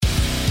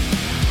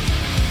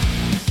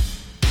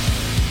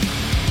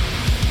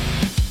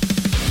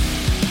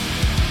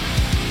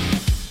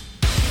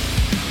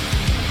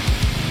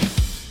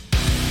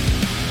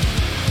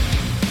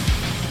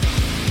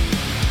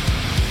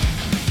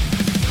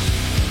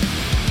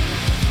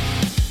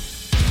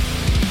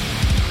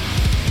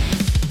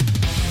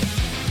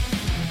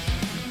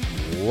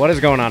What is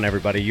going on,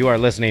 everybody? You are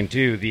listening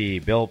to the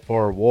Built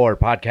for War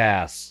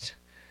podcast.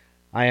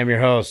 I am your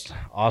host,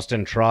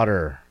 Austin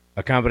Trotter,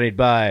 accompanied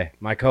by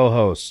my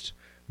co-host,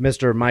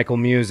 Mr. Michael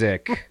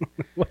Music.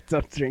 What's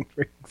up, String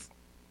Freaks?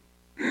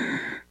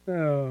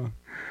 Oh.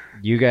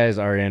 You guys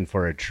are in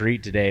for a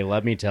treat today,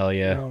 let me tell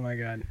you. Oh, my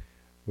God.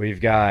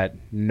 We've got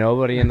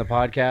nobody in the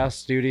podcast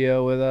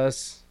studio with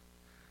us.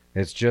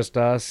 It's just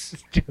us.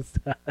 It's just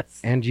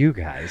us. And you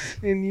guys.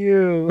 And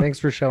you. Thanks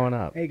for showing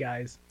up. Hey,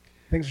 guys.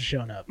 Thanks for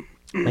showing up.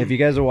 If you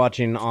guys are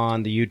watching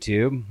on the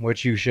YouTube,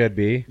 which you should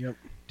be, Yep.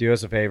 do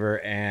us a favor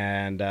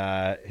and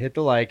hit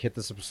the like, hit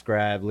the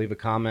subscribe, leave a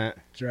comment.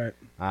 That's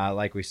right.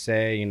 Like we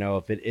say, you know,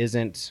 if it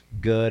isn't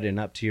good and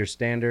up to your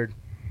standard,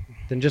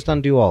 then just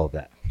undo all of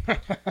that.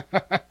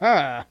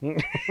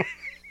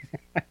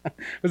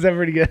 Was that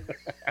pretty good?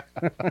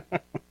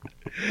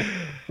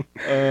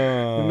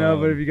 No,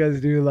 but if you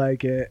guys do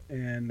like it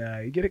and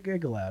you get a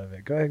giggle out of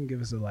it, go ahead and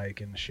give us a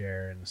like and a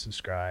share and a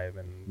subscribe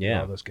and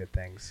all those good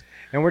things.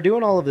 And we're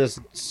doing all of this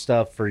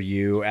stuff for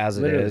you as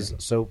it is,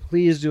 so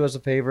please do us a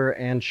favor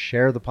and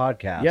share the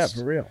podcast. Yeah,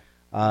 for real.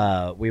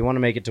 We want to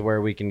make it to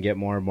where we can get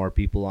more and more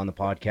people on the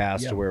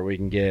podcast, to where we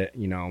can get,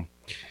 you know,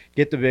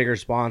 get the bigger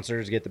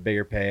sponsors, get the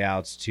bigger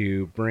payouts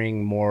to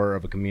bring more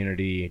of a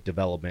community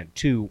development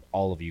to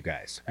all of you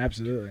guys.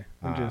 Absolutely.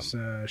 And just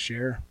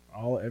share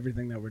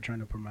everything that we're trying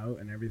to promote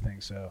and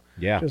everything. So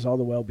just all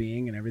the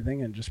well-being and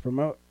everything, and just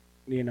promote,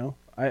 you know.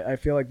 I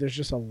feel like there's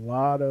just a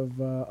lot of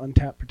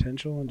untapped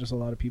potential and just a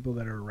lot of people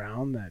that are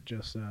around that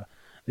just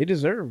they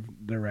deserve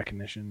their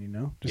recognition, you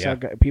know. Just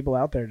like people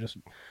out there, just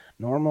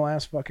normal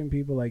ass fucking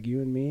people like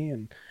you and me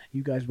and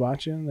you guys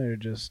watching, they're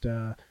just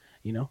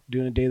you know,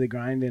 doing a daily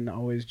grind and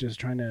always just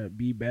trying to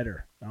be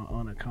better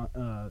on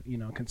a you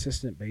know,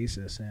 consistent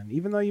basis. And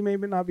even though you may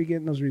not be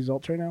getting those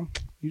results right now,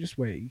 you just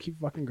wait. You keep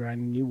fucking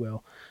grinding, you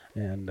will.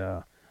 And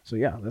so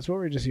yeah, that's what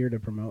we're just here to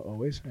promote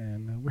always.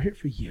 And we're here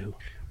for you.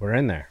 We're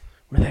in there.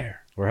 We're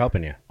there. We're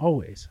helping you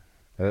Always.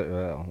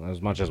 well,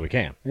 as much as we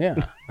can.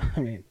 Yeah. I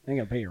mean, I ain't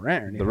gonna pay your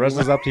rent or anything. The rest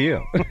is up to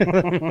you.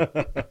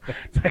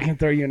 If I can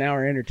throw you an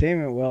hour of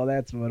entertainment, well,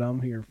 that's what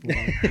I'm here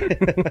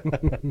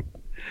for.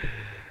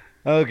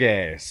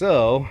 Okay,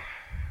 so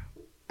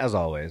as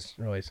always,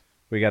 Always.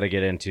 we got to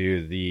get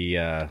into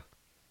the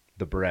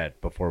bread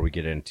before we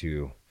get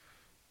into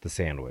the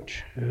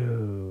sandwich.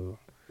 Ooh,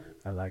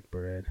 I like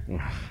bread.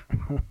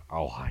 I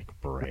like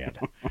bread.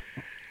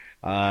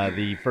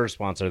 The first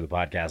sponsor of the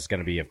podcast is going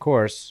to be, of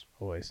course,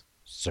 Always.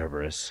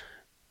 Cerberus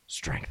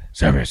Strength.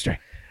 Cerberus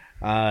Strength.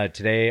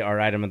 Today, our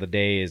item of the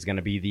day is going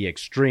to be the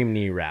Extreme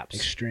Knee Wraps.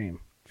 Extreme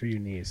for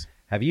your knees.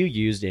 Have you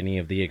used any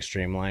of the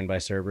Extreme line by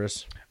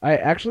Cerberus? I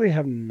actually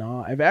have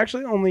not. I've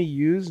actually only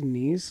used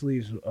knee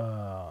sleeves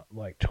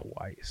like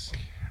twice.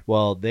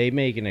 Well, they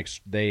make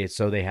they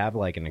have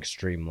like an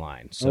Extreme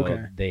line.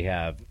 So they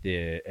have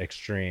the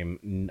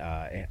Extreme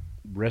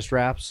wrist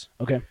wraps.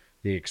 Okay.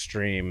 The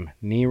Extreme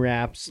knee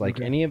wraps.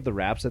 Like any of the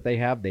wraps that they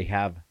have the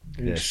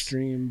this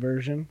extreme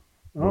version.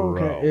 Oh,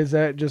 Bro. okay. Is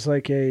that just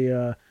like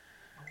a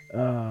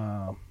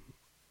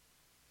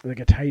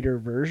tighter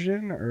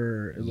version,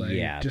 or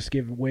like just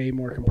give way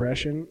more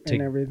compression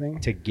and everything?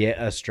 To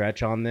get a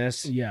stretch on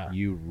this,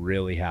 you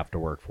really have to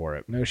work for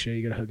it. No shit,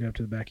 you gotta hook it up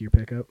to the back of your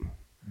pickup.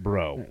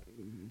 Bro.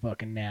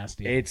 Fucking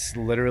nasty. It's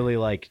literally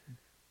like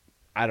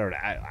I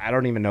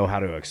don't even know how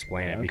to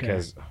explain it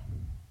because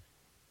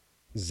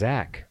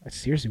Zach.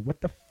 Seriously,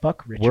 what the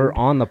fuck, Richard? We're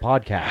on the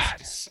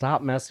podcast.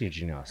 Stop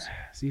messaging us.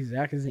 See,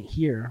 Zach isn't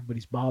here, but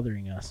he's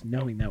bothering us,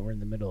 knowing that we're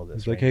in the middle of this.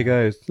 He's like, hey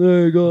guys.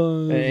 Hey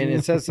guys. And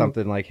it says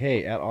something like,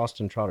 hey, at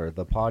Austin Trotter,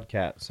 the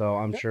podcast. So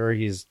I'm sure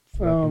he's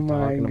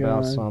talking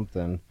about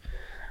something.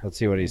 Let's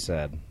see what he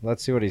said.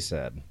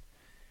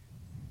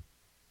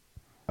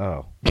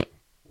 Oh.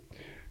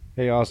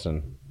 Hey,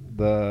 Austin.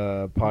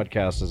 The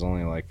podcast is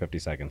only like 50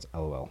 seconds.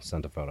 LOL.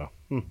 Sent a photo.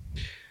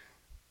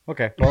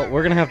 Okay, well,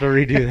 we're gonna have to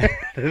redo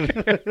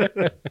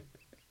that.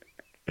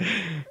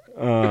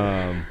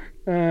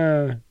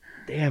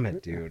 Damn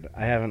it, dude!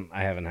 I haven't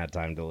had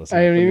time to listen.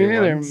 I haven't even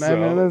either. I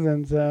haven't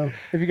listened. So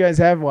if you guys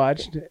have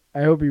watched,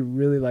 I hope you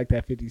really like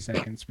that 50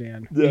 second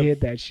span. We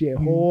hit that shit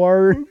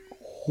hard,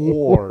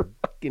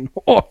 fucking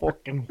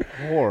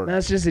hard.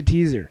 That's just a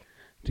teaser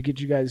to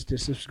get you guys to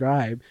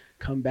subscribe.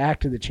 Come back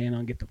to the channel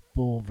and get the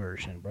full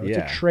version, bro. It's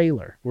a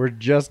trailer. We're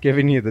just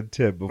giving you the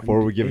tip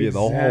before we give you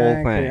the whole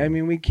thing. I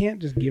mean, we can't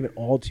just give it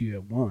all to you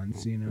at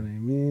once. You know what I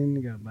mean?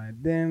 You gotta buy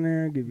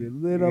dinner, give you a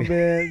little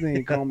bit, then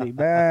you call me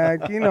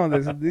back. You know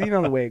this. You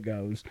know the way it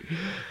goes.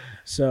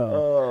 So,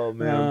 oh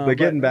man. But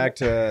getting back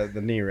to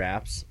the knee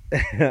wraps,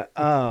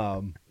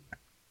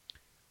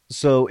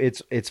 so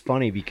it's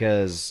funny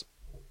because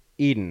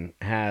Eden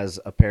has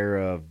a pair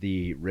of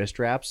the wrist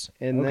wraps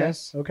in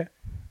this. Okay.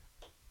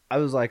 I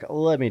was like,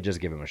 let me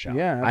just give him a shot.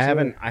 Yeah,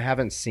 absolutely. I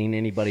haven't seen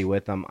anybody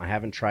with them. I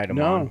haven't tried them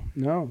on.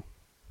 No.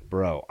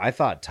 Bro, I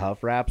thought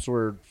tough wraps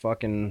were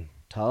fucking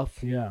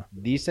tough. Yeah.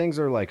 These things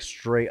are like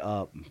straight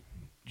up.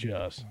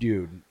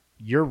 Dude,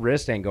 your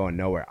wrist ain't going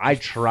nowhere. I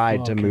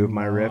tried to move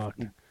my wrist.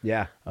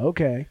 Yeah.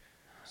 Okay.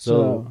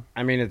 So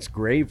I mean, it's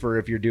great for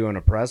if you're doing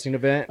a pressing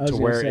event to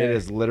where it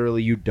is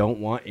literally you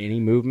don't want any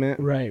movement.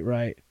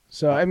 Right.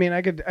 So I mean,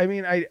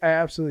 I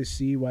absolutely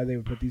see why they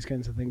would put these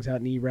kinds of things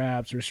out: knee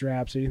wraps, wrist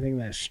wraps, anything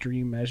that's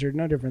stream measured.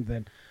 No different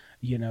than,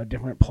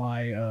 different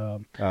ply.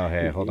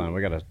 Hey, hold on,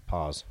 we gotta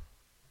pause.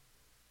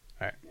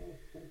 All right.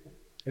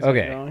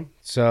 Okay,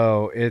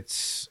 so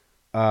it's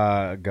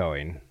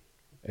going.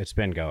 It's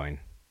been going.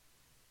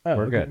 Oh,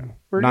 We're okay. good.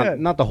 We're good.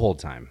 Not the whole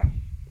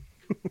time.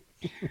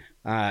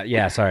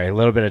 Sorry, a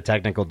little bit of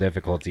technical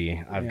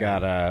difficulty. I've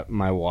got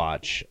my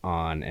watch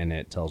on, and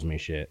it tells me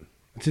shit.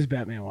 It's his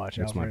Batman watch.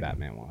 It's my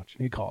Batman watch.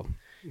 He called.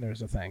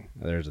 There's a thing.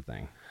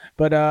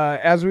 But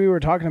as we were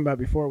talking about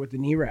before with the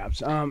knee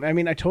wraps, I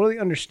mean, I totally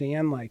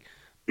understand. Like,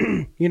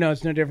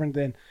 it's no different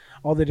than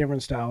all the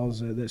different styles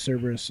that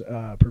Cerberus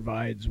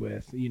provides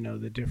with,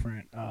 the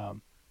different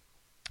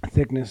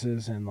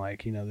thicknesses and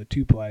like, the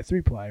 2-ply,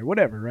 3-ply, or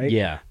whatever, right?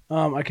 Yeah.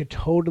 I could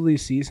totally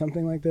see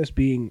something like this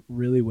being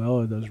really well,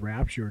 or those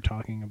wraps you were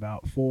talking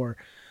about for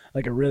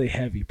like a really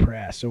heavy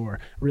press or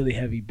really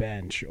heavy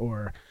bench,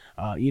 or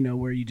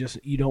where you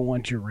don't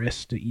want your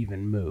wrist to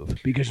even move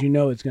because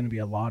it's going to be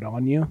a lot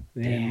on you.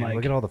 And damn,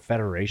 look at all the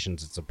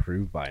federations it's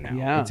approved by now.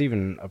 Yeah. It's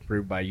even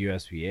approved by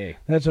USPA.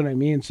 That's what I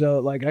mean. So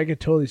like I could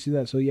totally see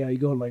that. So yeah, you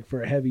go like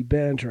for a heavy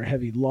bench or a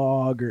heavy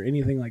log or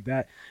anything like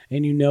that,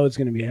 and it's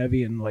going to be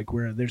heavy, and like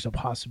where there's a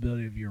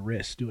possibility of your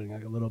wrist doing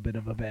like a little bit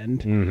of a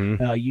bend,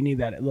 you need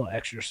that little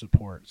extra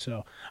support.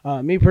 So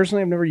me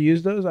personally, I've never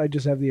used those. I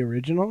just have the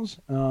originals,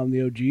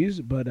 the OGs,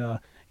 but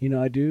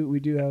we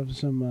do have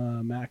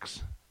some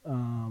Max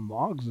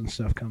logs and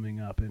stuff coming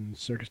up, and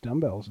circus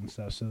dumbbells and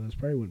stuff, so this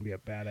probably wouldn't be a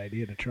bad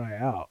idea to try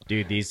out.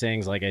 Dude, these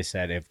things, like I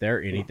said, if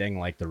they're anything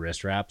like the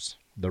wrist wraps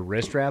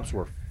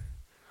were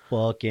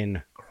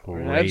fucking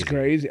crazy. That's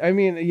crazy. I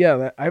mean,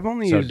 yeah, I've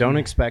only so used don't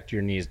expect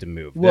your knees to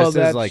move. Well,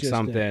 this is like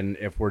something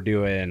if we're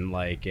doing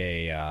like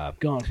a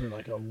going for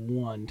like a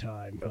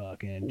one-time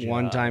fucking job.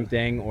 One-time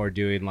thing, or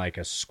doing like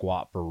a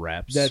squat for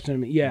reps. That's what I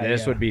mean. Yeah,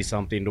 this would be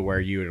something to where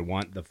you would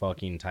want the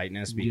fucking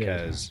tightness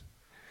because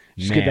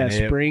just get that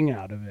spring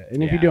out of it.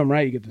 And if you do them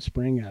right, you get the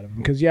spring out of them.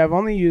 Because I've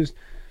only used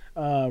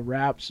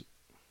wraps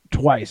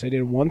twice. I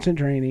did once in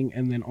training,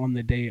 and then on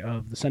the day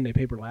of the Sunday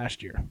paper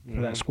last year for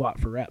that squat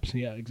for reps.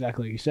 Yeah,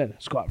 exactly like you said,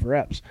 squat for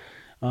reps.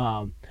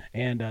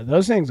 And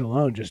those things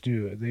alone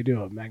they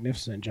do a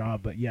magnificent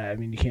job. But yeah, I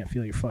mean, you can't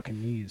feel your fucking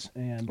knees.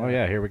 And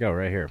here we go,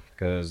 right here,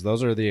 because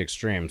those are the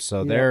extremes.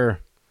 So they're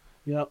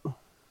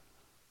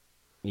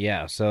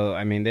yeah. So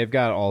I mean, they've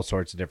got all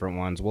sorts of different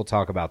ones. We'll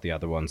talk about the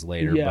other ones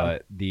later,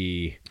 but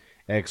the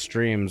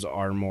extremes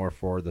are more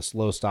for the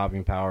slow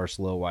stopping power,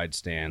 slow wide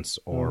stance,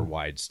 or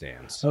wide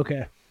stance.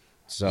 Okay.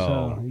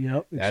 So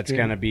that's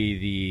gonna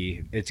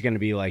be it's gonna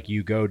be like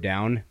you go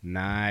down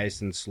nice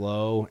and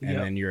slow, and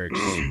then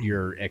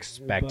you're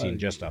expecting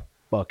just a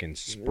fucking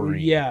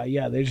spring.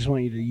 Yeah. They just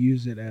want you to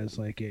use it as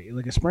like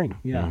a spring.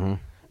 Yeah.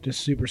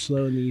 Just super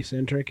slow in the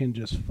eccentric and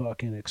just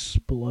fucking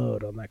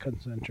explode on that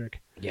concentric.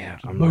 Yeah,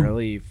 I'm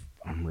really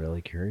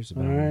curious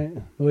about it. All right.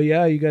 Well,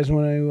 yeah, you guys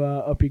want to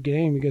up your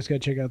game, you guys got to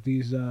check out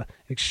these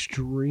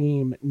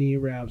extreme knee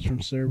wraps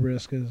from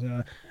Cerberus because,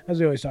 as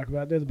we always talk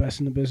about, they're the best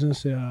in the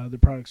business. The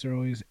products are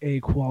always A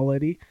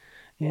quality,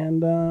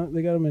 and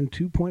they got them in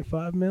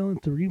 2.5 mil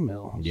and 3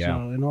 mil. Yeah.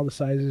 So, and all the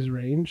sizes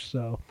range.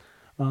 So,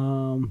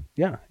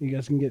 you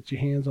guys can get your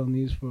hands on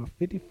these for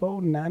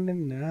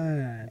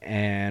 $54.99.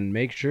 And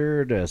make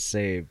sure to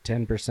save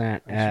 10%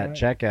 at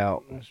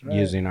checkout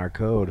using our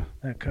code.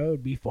 That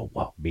code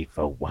B4WOW.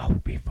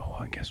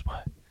 B4WOW. And guess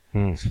what?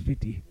 It's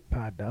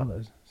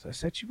 $55. So I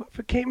set you up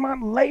for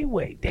Kmart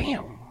layaway.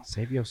 Damn.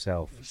 Save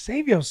yourself.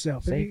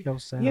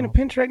 You in a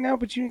pinch right now,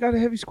 but you ain't got a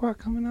heavy squat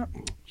coming up?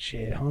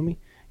 Shit, homie.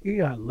 You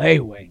got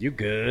layaway. You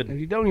good.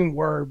 You don't even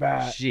worry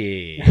about it.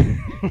 Shit.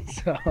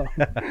 So,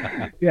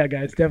 yeah,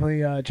 guys,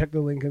 definitely check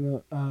the link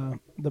in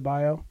the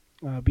bio.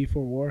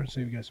 B4War,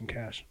 save you guys some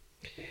cash.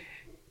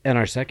 And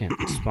our second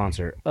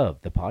sponsor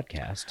of the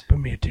podcast,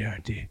 Premier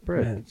TRT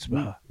Med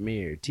Spa.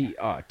 Premier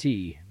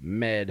TRT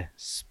Med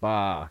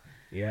Spa.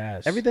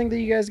 Yes. Everything that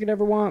you guys can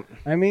ever want.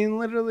 I mean,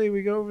 literally,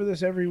 we go over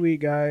this every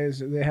week, guys.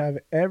 They have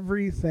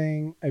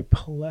everything, a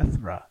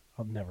plethora.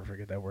 I'll never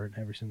forget that word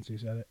ever since you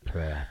said it.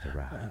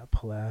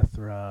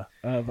 Plethora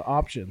of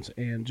options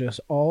and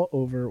just all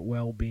over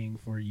well-being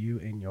for you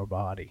and your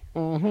body.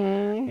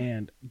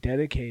 And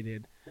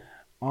dedicated,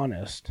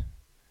 honest,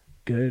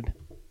 good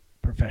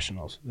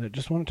professionals that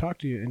just want to talk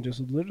to you and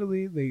just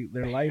literally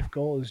their life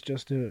goal is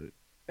just to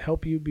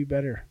help you be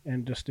better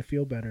and just to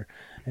feel better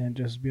and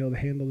just be able to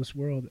handle this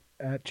world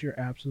at your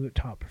absolute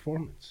top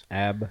performance.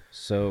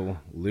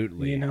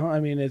 Absolutely. I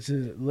mean, it's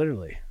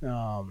literally,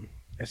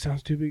 it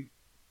sounds too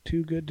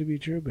good to be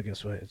true, but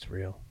guess what? It's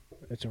real.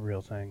 It's a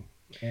real thing.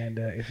 And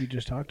if you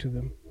just talk to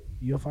them,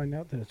 you'll find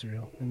out that it's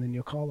real. And then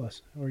you'll call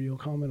us or you'll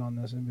comment on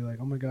this and be like,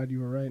 oh my God,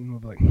 you were right. And we'll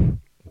be like,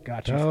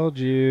 got you. Told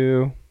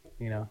you.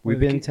 We've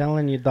been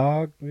telling you,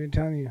 dog. We've been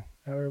telling you.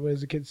 Or what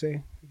does the kid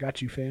say?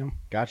 Got you, fam.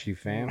 Got you,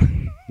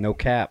 fam. No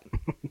cap.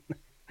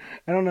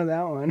 I don't know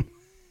that one.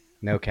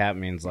 No cap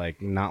means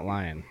like not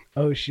lying.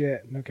 Oh,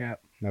 shit. No cap.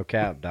 No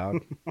cap,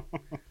 dog.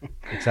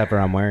 Except for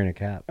I'm wearing a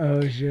cap.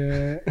 Oh,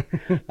 shit.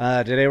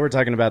 Today we're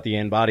talking about the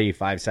InBody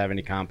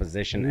 570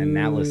 composition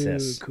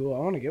analysis. Cool. I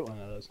want to get one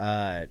of those.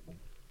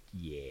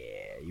 Yeah.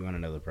 You want to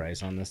know the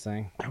price on this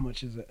thing? How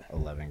much is it?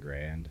 11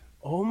 grand.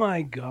 Oh,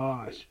 my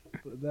gosh.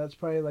 That's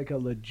probably like a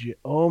legit...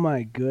 Oh,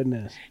 my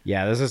goodness.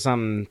 Yeah, this is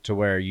something to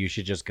where you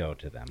should just go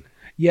to them.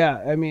 Yeah,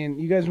 I mean,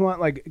 you guys want,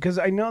 like... Because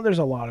I know there's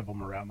a lot of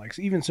them around. Like,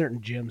 even certain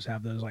gyms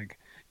have those, like...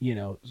 You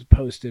know,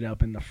 posted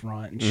up in the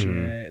front and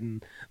shit,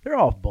 and they're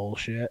all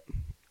bullshit.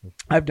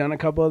 I've done a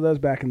couple of those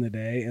back in the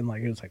day, and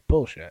like it was like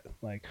bullshit,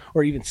 like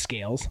or even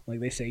scales, like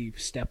they say you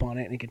step on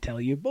it and it can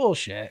tell you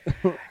bullshit.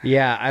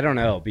 Yeah, I don't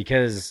know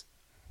because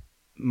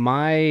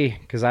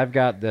I've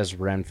got this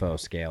Renpho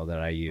scale that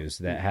I use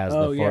that has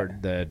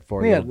the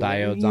four little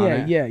diodes on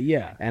it.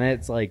 Yeah. And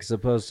it's like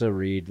supposed to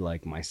read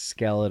like my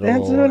skeletal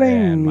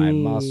my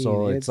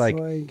muscle. It's like,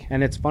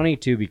 and it's funny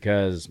too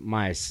because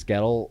my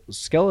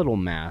skeletal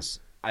mass.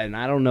 And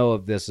I don't know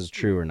if this is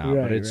true or not,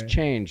 but it's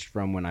changed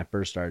from when I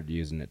first started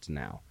using it to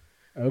now.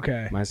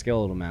 Okay. My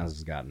skeletal mass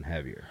has gotten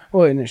heavier.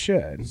 Well, and it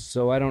should.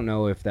 So I don't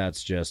know if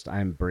that's just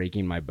I'm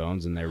breaking my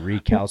bones and they're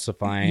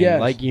recalcifying.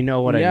 Yes. Like, you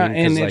know what I mean? Yeah,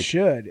 and it like,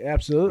 should.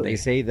 Absolutely. They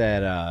say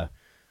that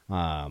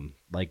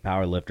like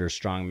powerlifters,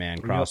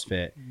 strongman,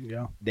 CrossFit,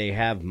 they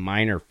have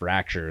minor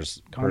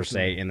fractures per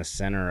se in the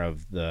center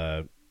of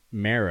the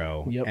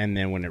marrow. Yep. And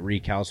then when it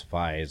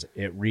recalcifies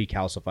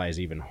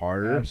even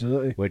harder.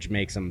 Absolutely. Which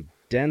makes them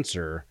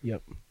denser.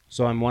 Yep.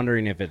 So I'm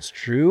wondering if it's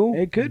true.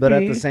 It could but be.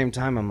 At the same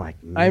time, I'm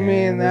like, man, I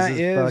mean, this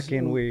is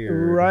fucking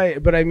weird.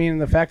 Right. But I mean,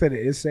 the fact that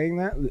it is saying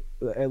that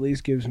at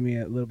least gives me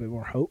a little bit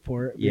more hope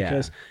for it.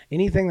 Because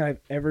anything that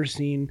I've ever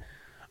seen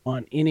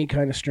on any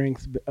kind of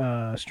strength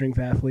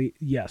athlete,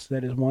 yes,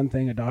 that is one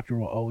thing a doctor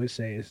will always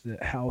say is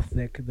that how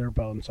thick their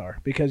bones are.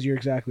 Because you're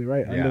exactly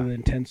right. Yeah. Under the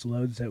intense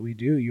loads that we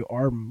do, you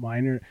are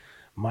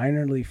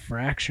minorly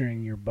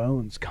fracturing your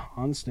bones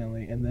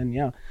constantly, and then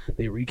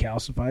they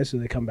recalcify, so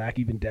they come back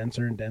even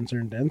denser and denser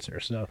and denser.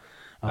 So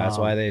that's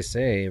why they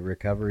say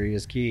recovery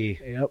is key.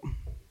 Yep.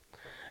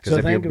 So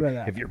think about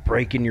that. If you're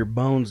breaking your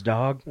bones,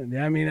 dog.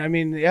 I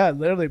mean,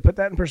 literally put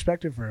that in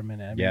perspective for a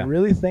minute. I mean,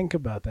 really think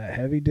about that.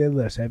 Heavy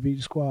deadlifts, heavy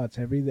squats,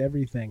 heavy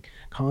everything,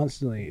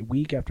 constantly,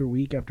 week after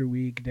week after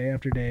week, day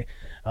after day.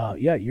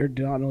 You're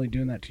not only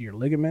doing that to your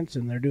ligaments,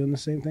 and they're doing the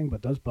same thing,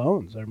 but those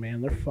bones are,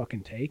 man, they're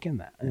fucking taking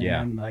that.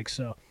 And like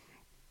so.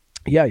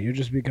 Yeah, you're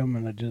just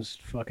becoming a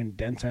just fucking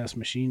dense-ass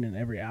machine in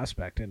every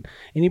aspect. And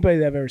anybody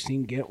that I've ever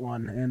seen get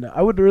one. And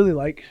I would really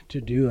like to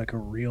do like a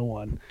real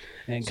one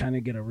and kind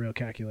of get a real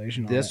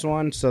calculation on this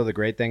one. So the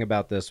great thing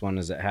about this one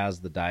is it has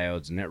the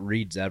diodes and it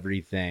reads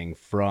everything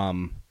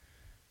from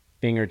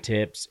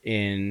fingertips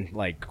in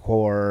like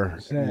core,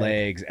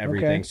 legs,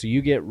 everything. Okay. So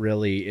you get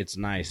it's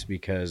nice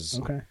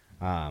because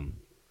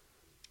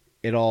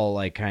it all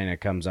like kind of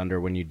comes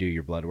under when you do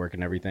your blood work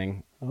and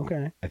everything.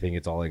 Okay. I think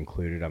it's all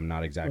included. I'm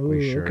not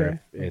exactly sure if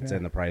it's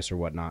in the price or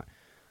whatnot.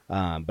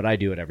 But I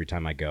do it every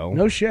time I go.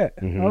 No shit.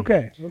 Mm-hmm.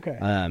 Okay.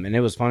 And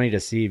it was funny to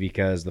see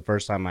because the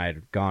first time I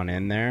had gone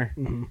in there,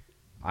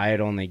 I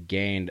had only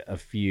gained a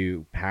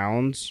few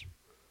pounds,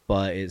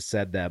 but it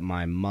said that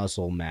my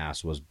muscle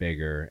mass was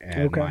bigger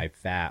and my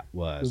fat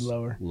was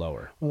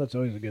lower. Well, that's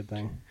always a good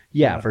thing.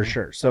 Yeah, for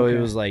sure. So it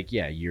was like,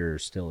 you're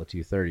still a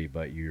 230,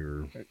 but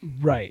you're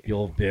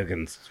you're big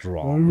and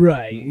strong.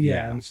 Right.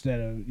 Yeah.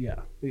 Instead of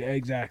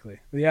exactly.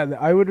 Yeah,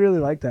 I would really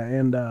like that.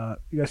 And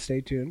you guys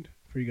stay tuned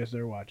for you guys that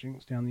are watching.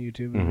 Stay on the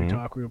YouTube. As we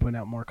talk, we're going to put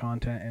out more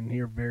content. And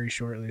here very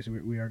shortly, so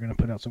we are going to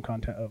put out some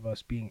content of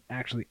us being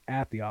actually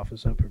at the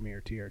office of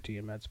Premier TRT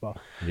and Med Spa,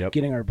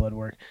 getting our blood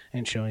work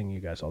and showing you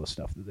guys all the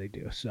stuff that they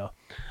do. So,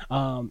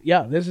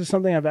 this is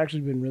something I've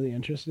actually been really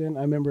interested in.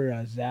 I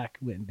remember Zach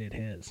went and did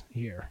his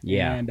here.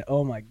 Yeah. And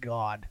oh my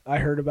God, I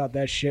heard about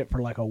that shit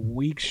for like a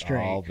week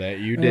straight. I'll bet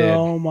you did.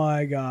 Oh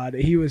my God.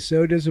 He was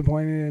so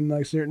disappointed in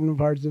like certain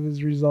parts of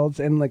his results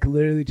and like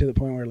literally to the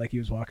point where like he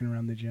was walking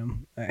around the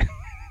gym.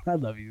 I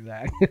love you,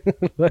 Zach.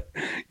 But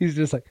he's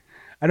just like,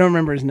 I don't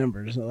remember his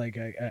numbers. Like,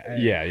 I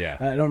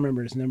don't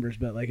remember his numbers,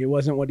 but like, it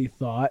wasn't what he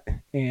thought,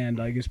 and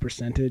like his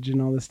percentage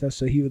and all this stuff.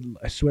 So he would,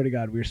 I swear to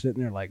God, we were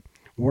sitting there like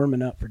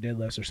warming up for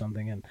deadlifts or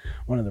something, and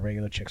one of the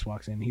regular chicks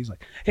walks in, and he's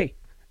like, "Hey,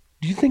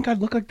 do you think I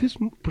look like this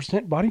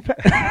 % body fat?"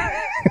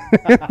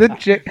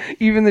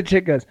 The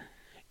chick goes,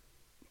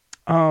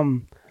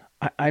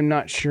 I'm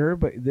not sure,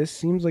 but this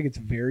seems like it's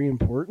very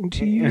important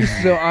to you,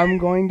 so I'm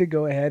going to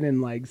go ahead and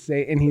like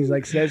say. And he's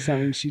like said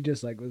something. And she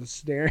just like was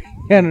staring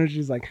at him.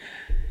 She's like,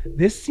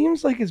 "This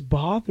seems like it's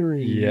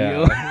bothering you."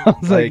 I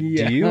was like,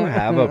 do you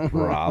have a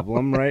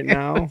problem right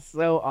now?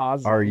 So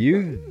awesome. Are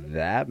you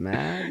that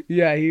mad?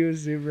 Yeah, he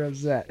was super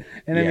upset,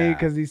 and I mean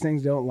because these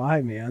things don't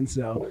lie, man.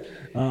 So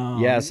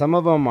some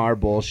of them are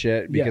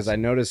bullshit because I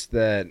noticed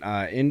that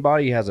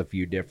InBody has a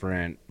few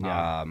different.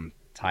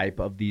 Type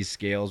of these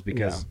scales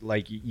because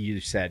like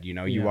you said,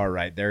 you are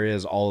right, there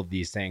is all of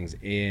these things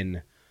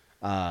in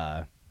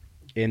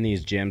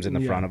these gyms in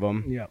the front of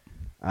them.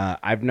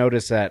 I've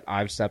noticed that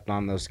I've stepped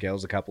on those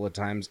scales a couple of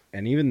times,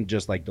 and even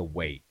just like the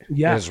weight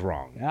is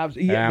wrong.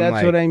 Yeah, that's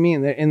like, what I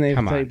mean. And they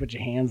tell you put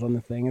your hands on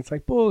the thing. It's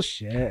like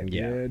bullshit,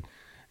 dude.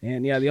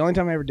 And the only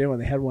time I ever did one,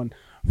 they had one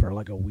for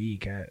like a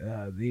week at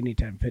the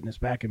Anytime Fitness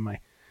back in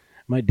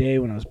my day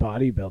when I was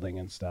bodybuilding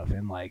and stuff.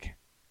 And like,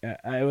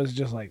 I was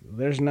just like,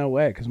 there's no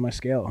way, because my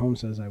scale at home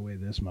says I weigh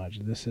this much.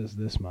 This is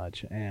this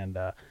much. And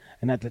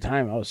at the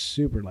time, I was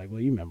super like,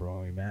 well, you remember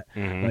when we met?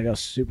 Mm-hmm. Like, I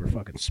was super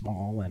fucking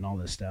small and all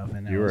this stuff.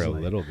 And you were a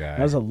little guy.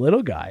 I was a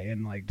little guy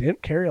and like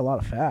didn't carry a lot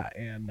of fat.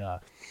 And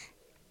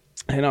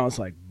I was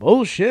like,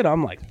 bullshit,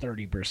 I'm like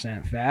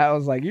 30% fat. I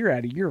was like, you're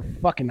out of your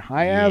fucking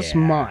high ass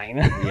mind.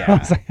 Yeah.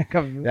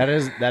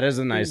 That is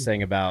a nice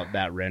thing about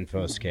that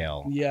Renpho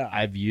scale. Yeah.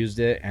 I've used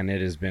it and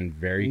it has been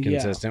very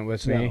consistent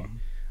with me.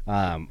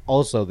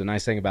 Also, the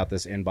nice thing about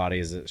this InBody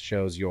is it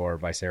shows your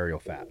visceral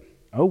fat.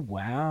 Oh,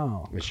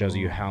 wow. It shows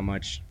you how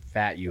much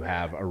fat you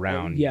have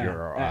around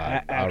your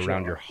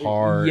around your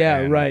heart.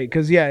 Yeah, right.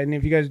 Because and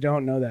if you guys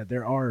don't know that,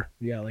 there are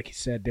like you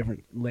said,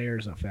 different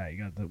layers of fat.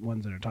 You got the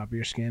ones that are top of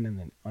your skin, and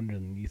then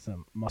underneath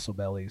the muscle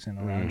bellies and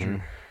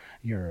around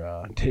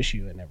your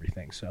tissue and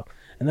everything. So,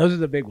 and those are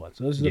the big ones.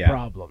 Those are the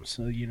problems.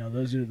 So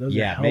those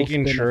are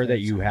making sure that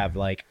you have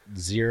like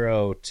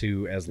 0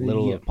 to as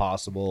little as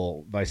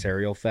possible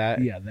visceral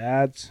fat. Yeah,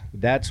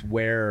 that's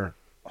where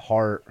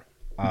heart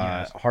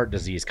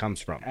disease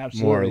comes from.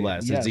 Absolutely. More or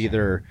less. It's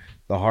either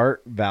the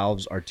heart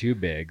valves are too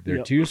big,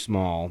 they're too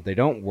small, they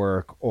don't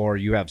work, or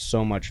you have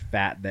so much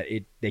fat that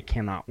they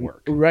cannot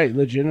work. Right,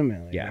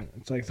 legitimately. Yeah.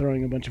 It's like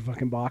throwing a bunch of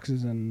fucking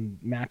boxes and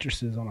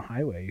mattresses on a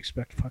highway. You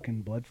expect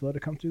fucking blood flow to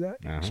come through that?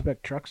 You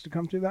expect trucks to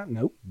come through that?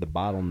 Nope. The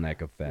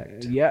bottleneck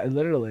effect. Yeah,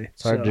 literally.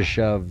 It's hard to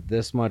shove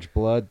this much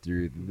blood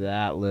through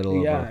that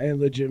little. Yeah, and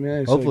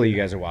legitimately. Hopefully you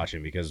guys are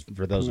watching, because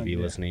for those of you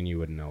listening, you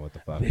wouldn't know what the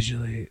fuck.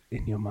 Visually,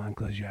 in your mind,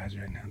 close your eyes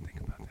right now and think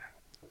about that.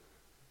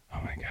 Oh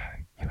my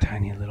God, a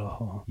tiny little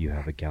hole. You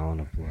have a gallon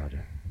of blood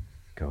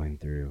going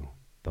through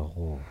the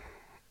hole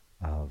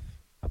of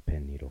a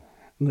pin needle.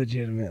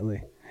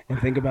 Legitimately.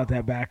 And think about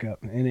that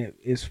backup, and it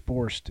is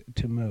forced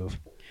to move.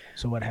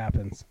 So what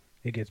happens?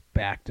 It gets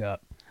backed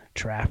up,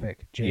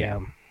 traffic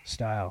jam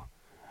style,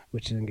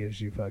 which then gives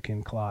you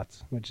fucking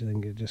clots, which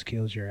then just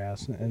kills your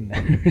ass and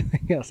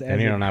everything else.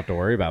 And you don't have to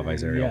worry about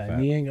visceral fat. Yeah,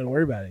 you ain't gonna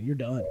worry about it. You're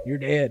done. You're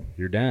dead.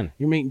 You're done.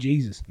 You're meeting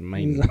Jesus.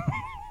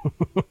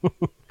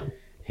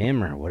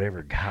 Him or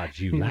whatever God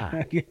you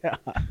like. Yeah.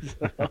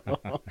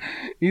 So,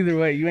 either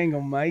way, you ain't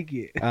gonna make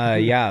it.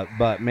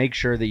 But make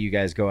sure that you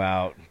guys go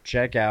out,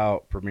 check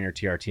out Premier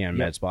TRT and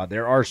MedSpa.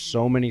 There are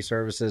so many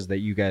services that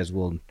you guys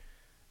will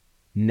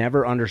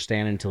never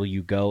understand until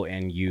you go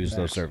and use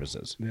those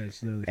services.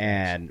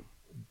 And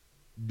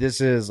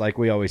this is, like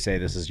we always say,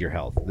 this is your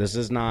health. This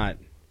is not.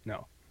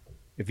 No.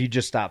 If you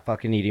just stop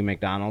fucking eating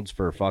McDonald's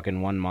for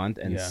fucking 1 month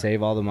and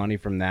save all the money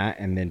from that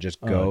and then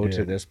just go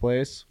to this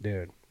place.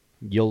 Dude.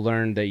 You'll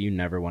learn that you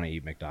never want to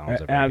eat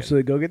McDonald's ever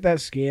Absolutely. Again. Go get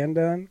that scan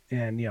done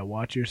and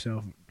watch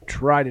yourself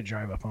try to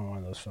drive up on one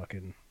of those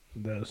fucking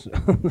those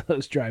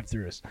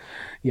drive-thrus.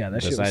 Yeah,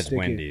 that shit was sticky.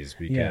 Wendy's,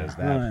 because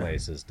that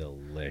place is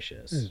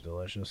delicious. It is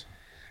delicious.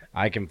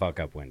 I can fuck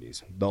up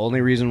Wendy's. The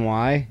only reason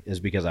why is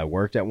because I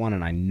worked at one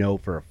and I know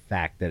for a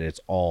fact that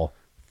it's all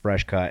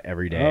fresh cut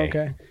every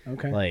day.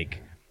 Okay.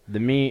 Like the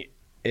meat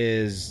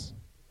is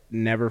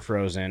never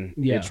frozen.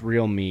 Yeah. It's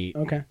real meat.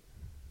 Okay.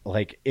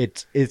 Like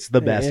it's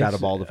the best out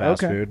of all the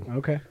fast food.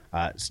 Okay.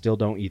 Still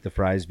don't eat the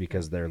fries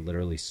because they're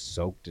literally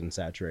soaked in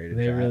saturated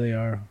fat. Really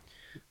are.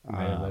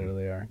 They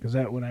literally are. Because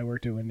when I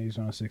worked at Wendy's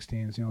when I was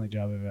 16, it's the only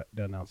job I've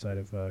done outside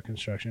of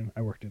construction.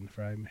 I worked in the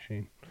fry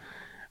machine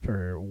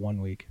for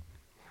 1 week.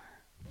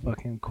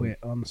 Fucking quit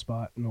on the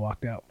spot and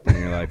walked out. And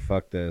you're like,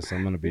 fuck this.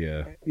 I'm gonna be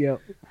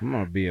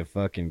a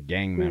fucking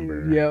gang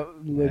member. Yep.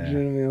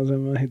 Legitimately,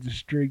 I'm gonna hit the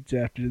streets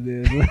after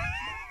this.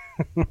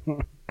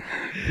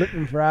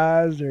 Flipping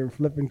fries or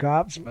flipping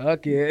cops?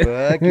 Fuck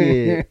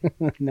it.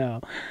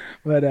 No.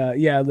 But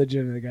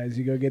legitimately, guys,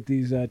 you go get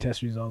these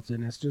test results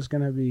and it's just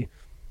gonna be,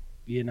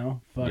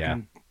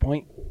 fucking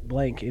point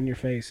blank in your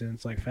face, and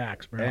it's like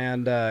facts, bro.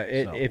 And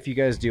if you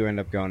guys do end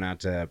up going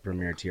out to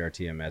Premier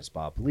TRT and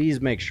MedSpa,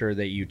 please make sure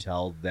that you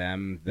tell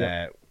them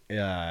that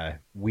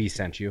we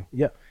sent you.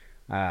 Yep.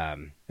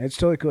 It's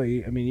totally cool.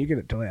 I mean, you can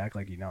totally act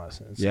like you know us.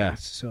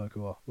 It's so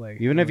cool. Like,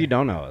 even if you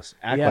don't know us,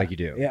 act like you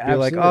do. Yeah, you're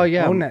like, oh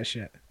yeah, own that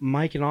shit.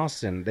 Mike and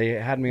Austin, they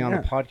had me on the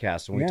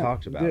podcast and we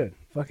talked about it.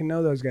 Fucking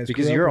know those guys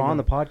because you're on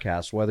the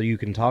podcast, whether you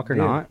can talk or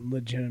not.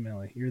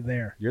 Legitimately, you're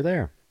there. You're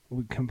there.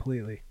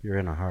 Completely. You're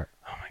in our heart.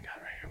 Oh my God,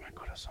 right here, my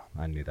corazón.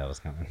 I knew that was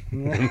coming.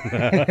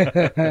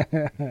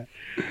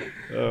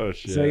 Oh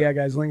shit. So yeah,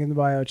 guys, link in the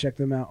bio. Check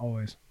them out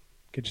always.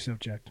 Get yourself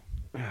checked.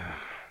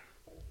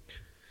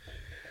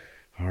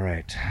 All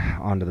right,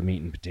 on to the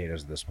meat and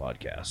potatoes of this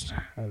podcast.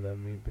 I love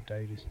meat and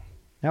potatoes.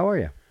 How are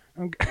you?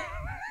 Okay.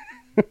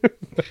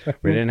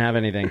 We didn't have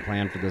anything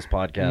planned for this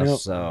podcast,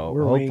 so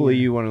hopefully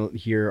you want to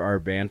hear our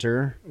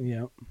banter.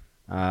 Yep.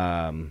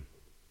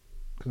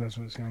 Because that's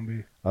what it's going to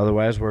be.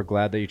 Otherwise, we're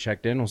glad that you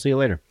checked in. We'll see you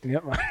later.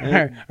 Yep. All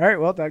right.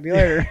 Well, talk to you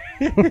later.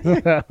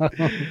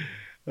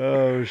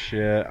 Oh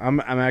shit! I'm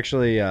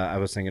actually I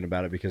was thinking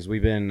about it because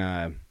we've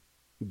been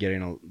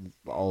getting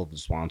all of the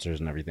sponsors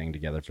and everything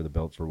together for the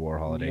Built for War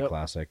Holiday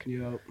Classic.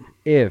 Yep.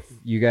 If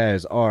you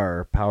guys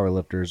are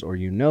powerlifters or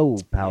you know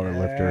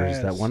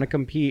powerlifters that want to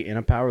compete in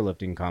a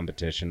powerlifting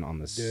competition on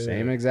the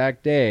same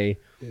exact day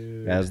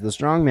as the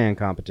strongman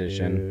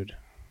competition,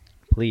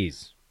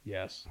 please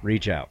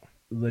reach out.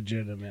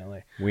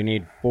 Legitimately. We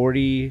need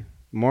 40,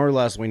 more or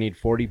less, we need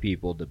 40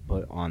 people to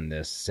put on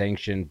this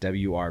sanctioned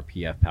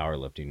WRPF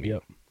powerlifting meet.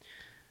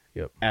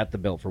 Yep. At the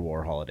Built for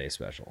War Holiday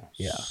Special.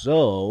 Yeah.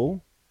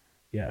 So,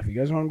 yeah, if you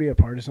guys want to be a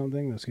part of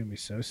something that's going to be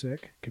so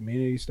sick,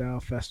 community style,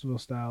 festival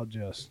style,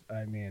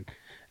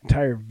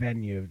 entire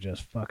venue of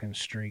just fucking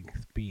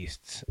strength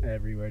beasts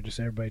everywhere, just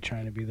everybody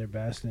trying to be their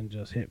best and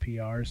just hit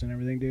PRs and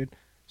everything, dude.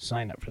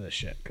 Sign up for this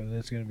shit because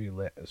it's going to be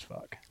lit as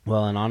fuck.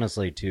 Well, and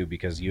honestly, too,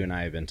 because you and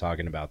I have been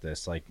talking about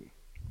this, like,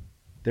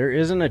 there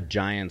isn't a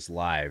Giants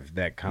Live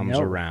that comes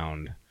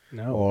around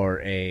or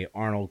a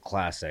Arnold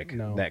Classic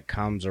that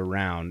comes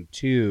around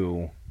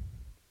to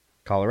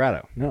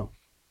Colorado. No.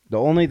 The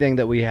only thing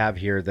that we have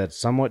here that's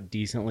somewhat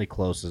decently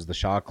close is the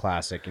Shaw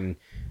Classic, and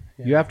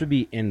you have to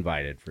be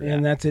invited for that.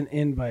 And that's an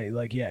invite.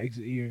 Like, yeah,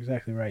 you're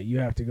exactly right. You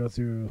have to go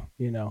through,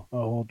 a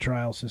whole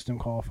trial system,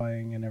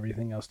 qualifying and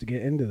everything else to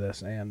get into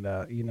this. And,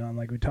 and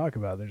like we talk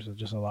about, there's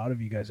just a lot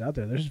of you guys out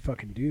there. There's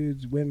fucking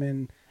dudes,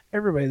 women,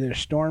 everybody that are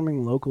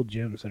storming local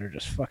gyms that are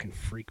just fucking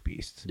freak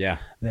beasts. Yeah.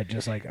 That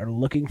just, like, are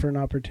looking for an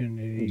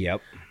opportunity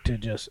to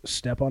just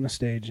step on a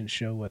stage and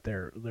show what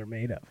they're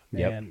made of.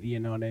 Yep. And you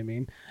know what I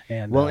mean?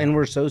 And and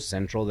we're so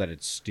central that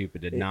it's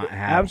stupid to not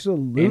have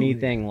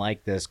anything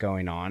like this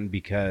going on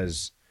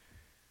because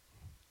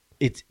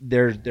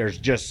there's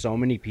just so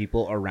many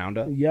people around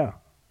us. Yeah.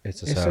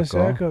 It's a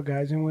circle,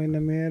 guys, and we're in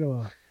the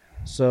middle.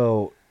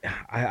 So,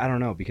 I don't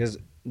know, because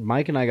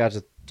Mike and I got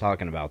to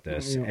talking about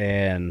this,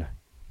 and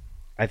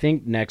I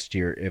think next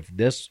year, if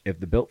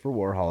the Built for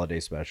War Holiday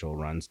Special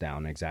runs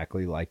down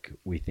exactly like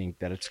we think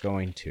that it's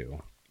going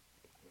to,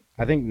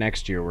 I think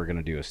next year we're going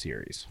to do a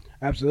series.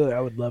 Absolutely,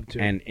 I would love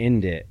to. And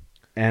end it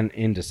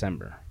in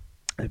December.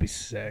 That'd be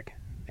sick.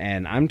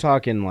 And I'm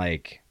talking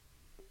like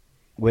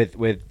with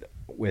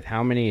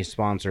how many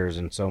sponsors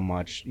and so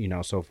much,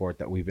 so forth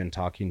that we've been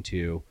talking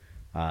to,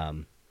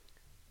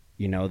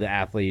 the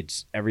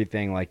athletes,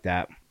 everything like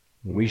that.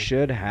 We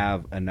should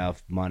have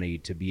enough money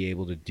to be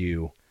able to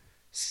do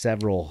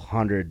several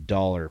 $100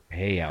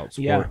 payouts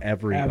for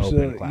every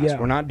open class. Yeah.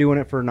 We're not doing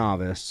it for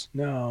novice.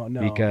 No.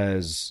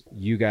 Because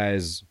you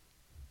guys,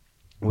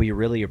 we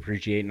really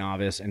appreciate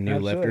novice and new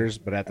lifters,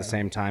 but at the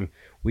same time,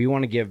 we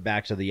want to give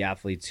back to the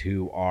athletes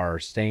who are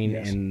staying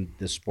in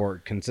the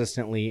sport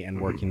consistently and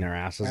working their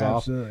asses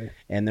off.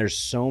 And there's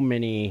so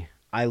many.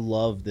 I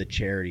love the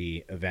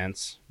charity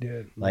events,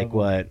 dude. Like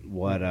what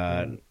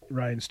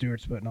Ryan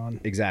Stewart's putting on.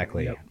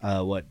 Exactly.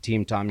 Yep. What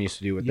Team Tom used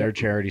to do with their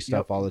charity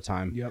stuff all the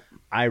time. Yep.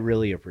 I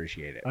really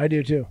appreciate it. I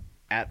do too.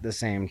 At the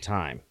same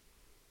time,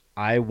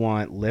 I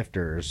want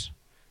lifters,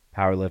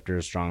 power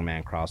lifters,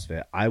 strongman,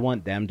 CrossFit, I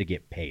want them to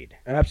get paid.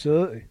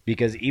 Absolutely.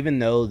 Because even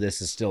though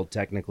this is still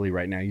technically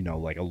right now,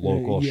 like a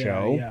local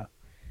show,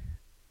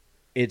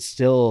 it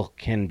still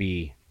can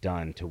be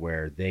done to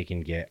where they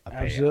can get a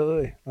payout.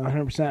 Absolutely.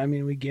 100%. I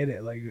mean, we get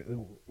it. Like,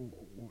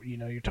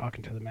 you're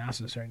talking to the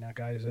masses right now,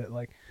 guys, that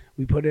like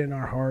we put in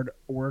our hard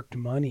worked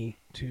money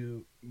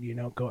to,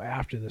 go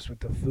after this with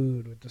the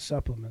food, with the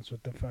supplements,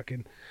 with the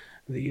fucking,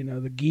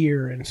 the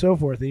gear and so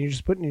forth. And you're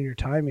just putting in your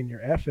time and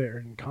your effort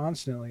and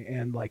constantly.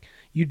 And like,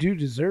 you do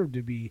deserve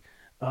to be,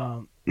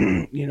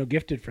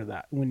 gifted for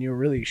that when you're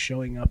really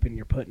showing up and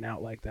you're putting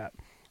out like that.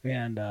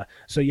 And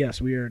so,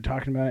 yes, we are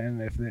talking about it, and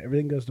if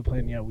everything goes to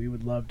plan, we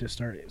would love to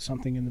start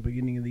something in the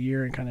beginning of the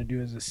year and kind of do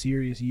it as a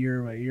serious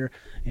year by year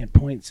and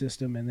point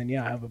system, and then,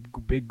 have a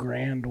big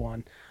grand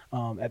one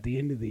at the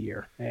end of the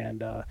year.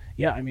 And,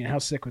 I mean, how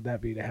sick would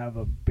that be to have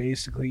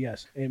basically,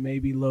 it may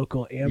be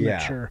local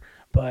amateur,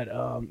 but,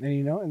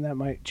 and that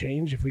might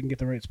change if we can get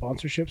the right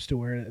sponsorships to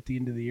where at the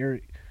end of the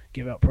year,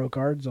 give out pro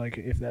cards, like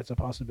if that's a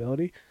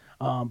possibility.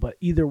 But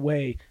either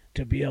way,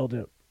 to be able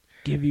to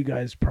give you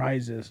guys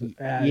prizes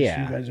as you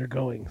guys are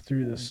going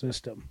through the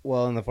system.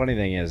 Well, and the funny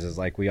thing is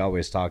like we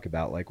always talk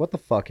about like what the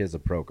fuck is a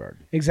pro card?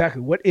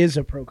 Exactly. What is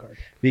a pro card?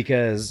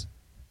 Because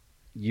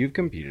you've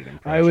competed in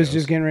pro I was shows.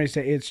 just getting ready to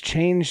say it's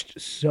changed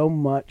so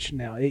much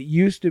now. It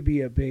used to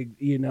be a big,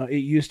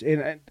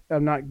 and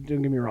I'm not,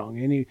 don't get me wrong.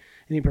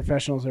 Any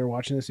professionals that are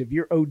watching this, if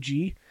you're OG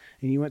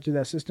and you went through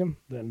that system,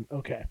 then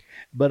okay.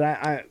 But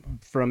I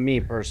from me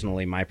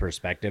personally, my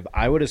perspective,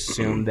 I would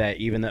assume that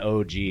even the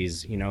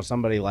OGs,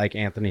 somebody like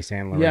Anthony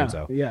San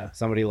Lorenzo,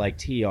 somebody like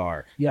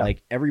TR,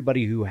 like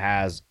everybody who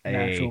has an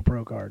actual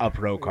pro card, a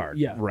pro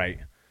card, right?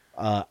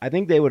 I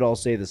think they would all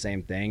say the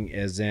same thing,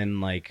 as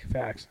in like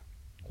facts.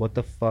 What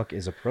the fuck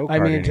is a pro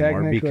card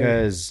anymore?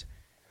 Because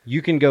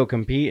you can go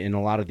compete in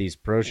a lot of these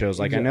pro shows.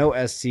 Like I know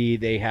SC,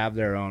 they have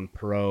their own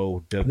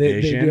pro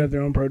division. They do have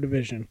their own pro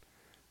division.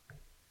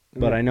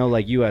 But I know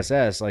like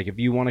USS, like if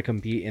you want to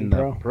compete in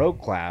the pro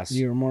class,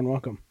 you're more than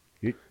welcome.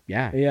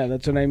 Yeah,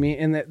 that's what I mean.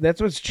 And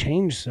that's what's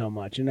changed so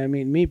much. And I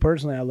mean, me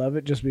personally, I love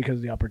it just because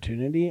of the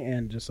opportunity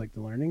and just like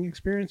the learning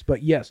experience.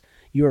 But yes,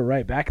 you were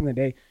right. Back in the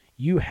day,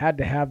 you had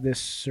to have this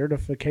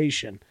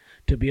certification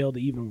to be able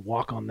to even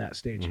walk on that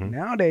stage. Mm-hmm.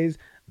 Nowadays,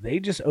 they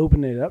just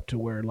open it up to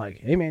where like,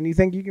 hey man, you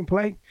think you can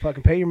play?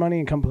 Fucking pay your money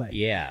and come play.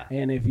 Yeah.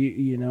 And if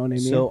you know what I mean?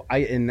 So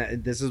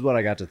this is what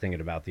I got to thinking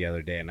about the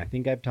other day, and I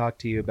think I've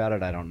talked to you about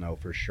it. I don't know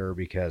for sure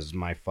because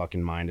my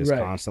fucking mind is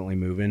constantly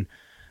moving.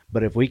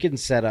 But if we can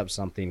set up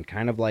something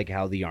kind of like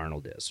how the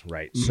Arnold is,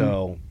 right? Mm-hmm.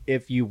 So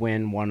if you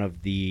win one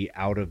of the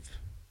out of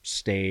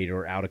state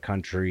or out of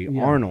country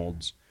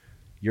Arnolds,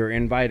 you're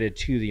invited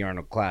to the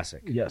Arnold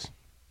Classic. Yes.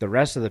 The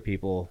rest of the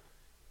people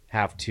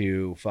have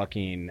to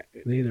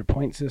either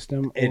point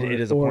system. It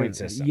is a point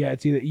system. Yeah,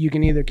 it's you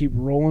can either keep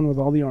rolling with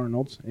all the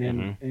Arnolds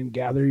and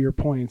gather your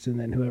points, and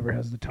then whoever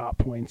has the top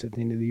points at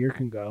the end of the year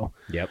can go.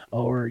 Yep.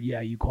 Or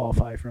you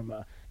qualify from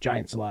a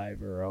Giants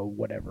Live or a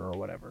whatever.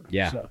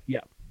 Yeah. So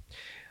yeah.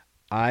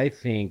 I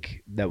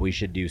think that we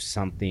should do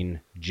something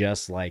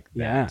just like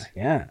that.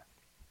 Yeah.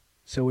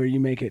 So where you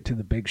make it to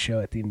the big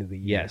show at the end of the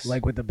year. Yes.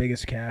 Like with the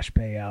biggest cash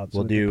payouts.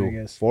 We'll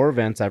do 4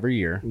 events every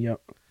year. Yep.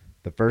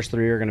 The first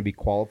 3 are going to be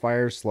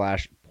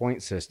qualifiers /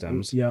 point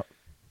systems. Yep.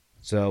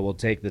 So we'll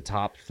take the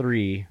top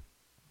 3,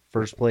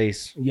 first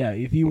place. Yeah,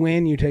 if you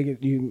win, you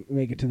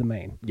make it to the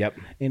main. Yep.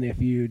 And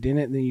if you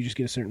didn't, then you just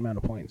get a certain amount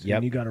of points. Yep.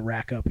 And you got to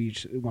rack up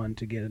each one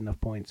to get enough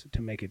points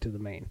to make it to the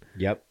main.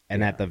 Yep.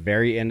 And at the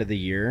very end of the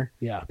year,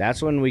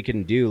 that's when we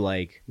can do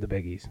like the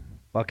biggies.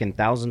 Fucking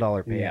 $1,000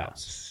 payouts. Yeah,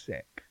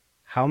 sick.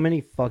 How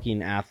many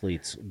fucking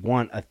athletes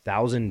want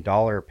 $1,000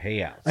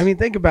 payouts? I mean,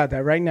 think about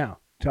that right now.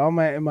 To all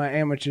my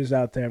amateurs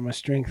out there, my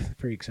strength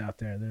freaks out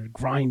there, they're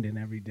grinding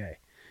every day.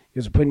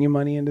 You guys are putting your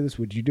money into this.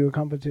 Would you do a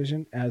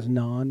competition as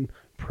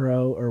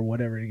non-pro or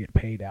whatever to get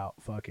paid out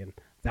fucking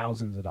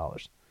thousands of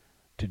dollars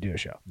to do a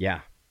show? Yeah.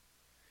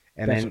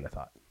 And that's then, what I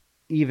thought.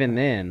 Even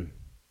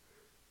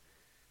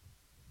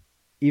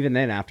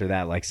then after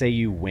that, like say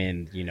you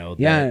win,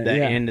 the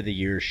end of the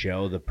year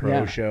show, the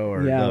pro show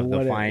or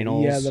the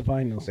finals. Yeah, the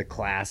finals. The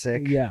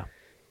classic. Yeah.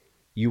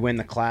 You win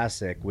the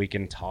classic, we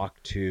can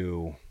talk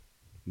to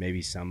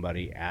maybe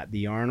somebody at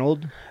the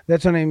Arnold.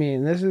 That's what I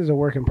mean. This is a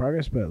work in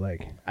progress, but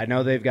like I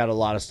know they've got a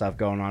lot of stuff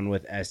going on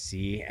with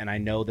SC, and I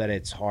know that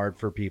it's hard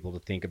for people to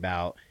think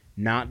about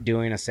not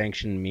doing a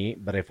sanctioned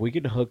meet, but if we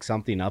could hook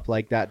something up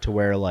like that to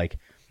where like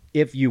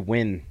if you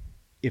win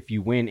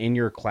in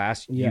your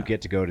class, you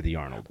get to go to the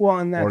Arnold. Well,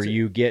 and that's or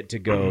you get to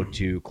go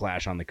to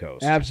Clash on the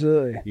Coast.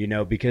 Absolutely.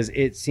 Because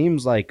it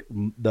seems like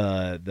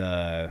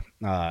the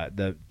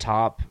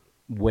top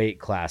weight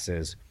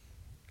classes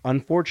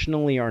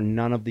unfortunately are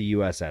none of the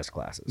USS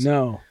classes.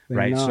 No,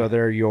 right? Not. So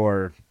they're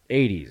your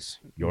 80s,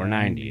 your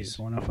 90s,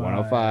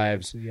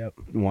 105s, yep.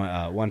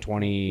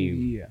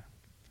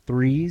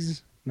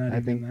 123s. Not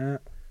even that.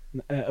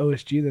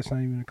 OSG, that's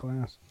not even a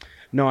class.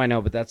 No, I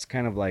know, but that's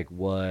kind of like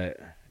what,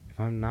 if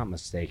I'm not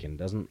mistaken,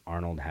 doesn't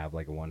Arnold have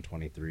like a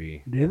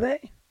 123? Do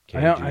they?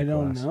 I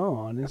don't know,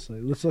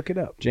 honestly. Let's look it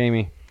up.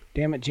 Jamie.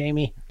 Damn it,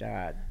 Jamie.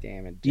 God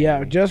damn it, Jamie.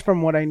 Yeah, just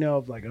from what I know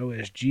of like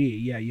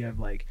OSG, you have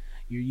like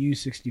your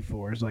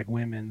U64s, like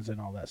women's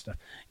and all that stuff.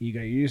 You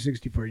got your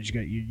U64s, you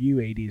got your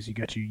U80s, you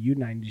got your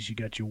U90s, you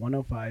got your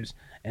 105s,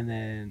 and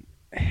then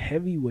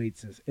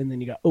heavyweights, and then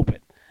you got open,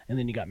 and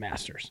then you got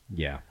masters.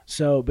 Yeah.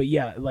 So, but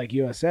yeah, like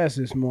USS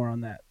is more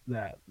on that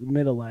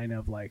middle line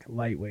of like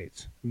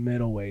lightweights,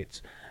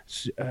 middleweights,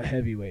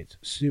 heavyweights,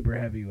 super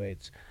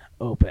heavyweights,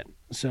 open.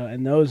 So,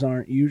 and those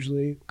aren't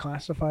usually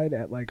classified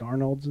at like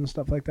Arnold's and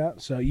stuff like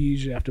that. So you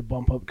usually have to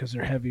bump up because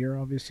they're heavier,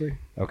 obviously.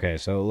 Okay,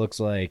 so it looks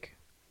like.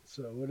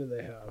 So what do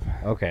they have?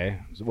 Okay,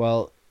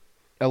 well,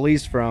 at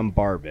least from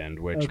Barbend,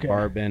 which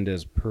Barbend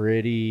is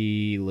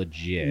pretty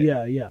legit.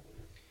 Yeah.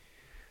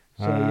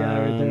 So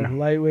right there,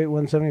 lightweight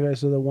 175.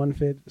 So the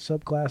 150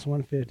 subclass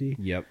 150.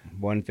 Yep,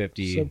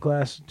 150.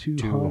 Subclass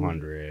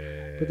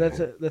 200. But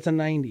that's a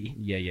 90.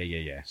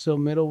 Yeah. So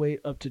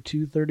middleweight up to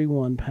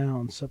 231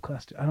 pounds.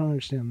 Subclass 2. I don't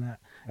understand that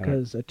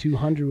because a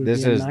 200 would be a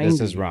 90.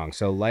 This is wrong.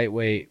 So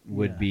lightweight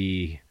would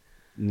be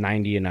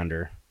 90 and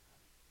under.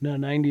 No,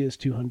 90 is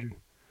 200.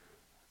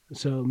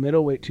 So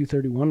middleweight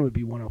 231 would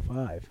be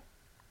 105.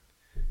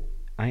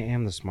 I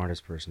am the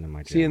smartest person in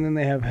my gym. See, and then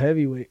they have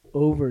heavyweight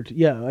over.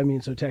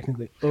 So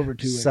technically over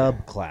 2.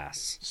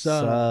 Subclass.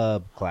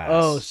 Subclass.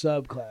 Oh,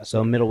 subclass.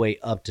 So middleweight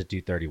up to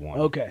 231.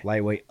 Okay.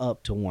 Lightweight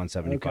up to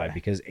 175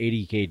 because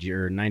 80 kg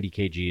or 90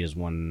 kg is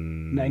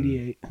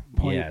 198.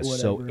 Yeah.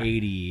 So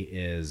 80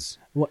 is.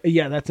 Well,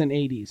 yeah, that's in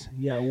 80s.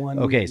 Yeah, one.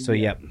 Okay, so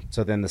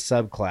so then the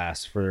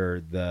subclass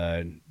for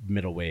the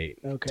middleweight,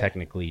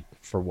 technically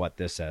for what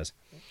this says.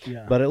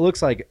 Yeah. But it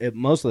looks like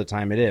most of the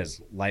time it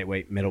is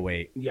lightweight,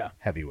 middleweight,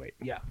 heavyweight.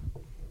 Yeah.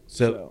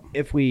 So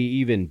if we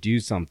even do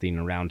something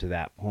around to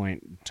that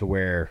point to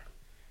where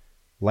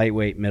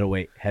lightweight,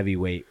 middleweight,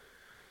 heavyweight,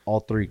 all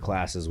 3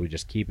 classes, we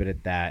just keep it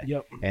at that.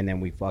 Yep. And then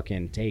we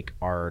fucking take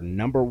our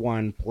number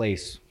 1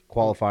 place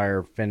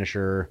qualifier,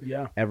 finisher,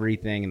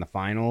 everything in the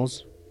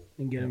finals.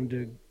 And get them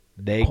to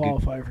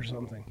qualify for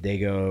something. They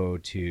go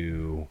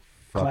to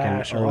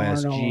Clash,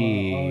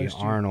 OSG,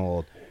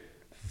 Arnold,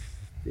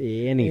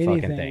 any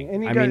fucking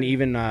thing. I mean,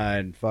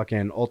 even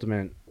fucking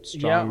Ultimate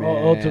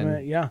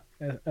Strongman.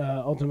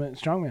 Ultimate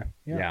Strongman.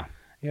 Yeah,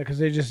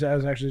 because I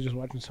was actually just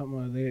watching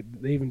something.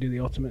 They even do the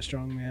Ultimate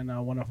Strongman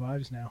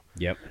 105s now.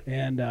 Yep.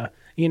 And and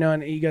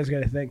you guys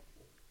got to think,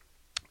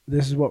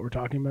 this is what we're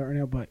talking about right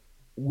now. But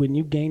when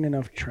you gain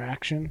enough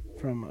traction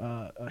from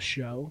a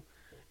show,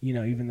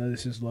 even though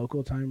this is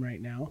local time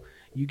right now,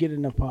 you get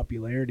enough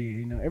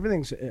popularity.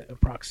 Everything's a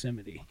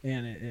proximity,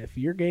 and if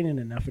you're gaining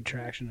enough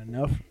attraction,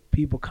 enough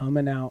people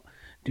coming out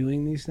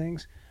doing these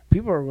things,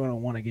 people are going to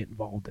want to get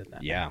involved in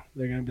that. Yeah.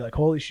 They're going to be like,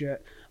 holy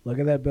shit, look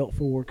at that Built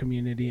for War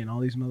community and all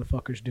these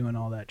motherfuckers doing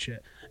all that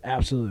shit.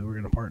 Absolutely, we're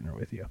going to partner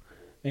with you.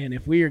 And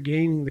if we are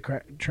gaining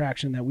the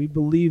traction that we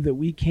believe that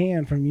we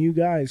can from you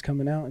guys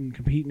coming out and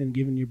competing and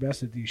giving your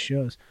best at these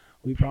shows,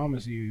 we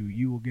promise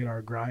you will get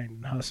our grind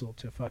and hustle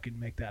to fucking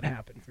make that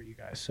happen for you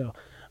guys. So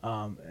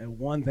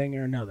one thing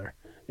or another,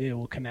 it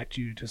will connect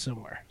you to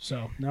somewhere.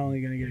 So not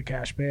only going to get a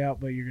cash payout,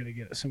 but you're going to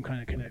get some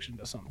kind of connection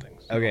to something.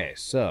 So. Okay,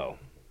 so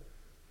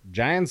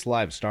Giants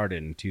Live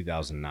started in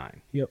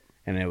 2009. Yep.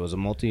 And it was a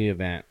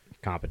multi-event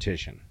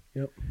competition.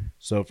 Yep.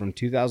 So from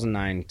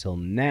 2009 till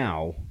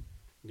now,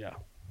 yeah,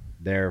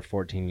 they're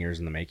 14 years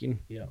in the making.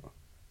 Yep.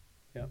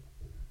 Yep.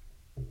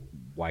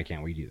 Why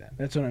can't we do that?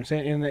 That's what I'm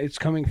saying. And it's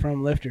coming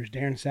from lifters.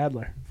 Darren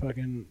Sadler,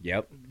 fucking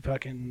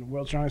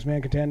World's Strongest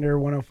Man contender,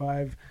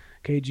 105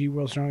 kg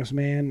World's Strongest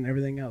Man, and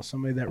everything else.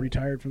 Somebody that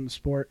retired from the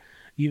sport.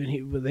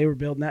 Even they were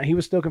building that. He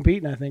was still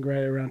competing, I think,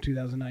 right around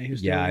 2009. He was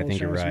still I think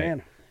you're right.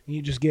 Man. And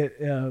you just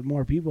get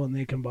more people, and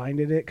they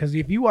combined it. Because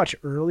if you watch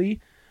early,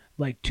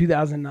 like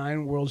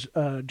 2009 World's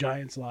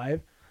Giants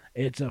Live,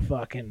 it's a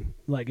fucking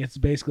it's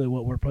basically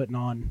what we're putting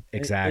on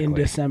in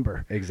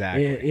December.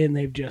 Exactly. And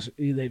they've just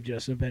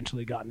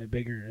eventually gotten it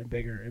bigger and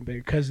bigger and bigger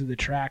because of the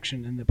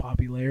traction and the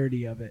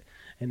popularity of it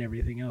and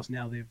everything else.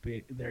 Now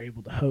they're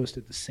able to host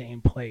at the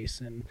same place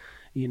and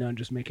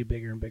just make it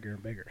bigger and bigger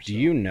and bigger. Do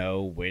you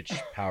know which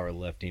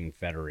powerlifting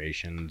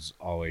federations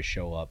always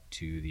show up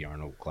to the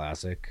Arnold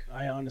Classic?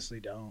 I honestly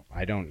don't.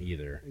 I don't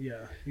either.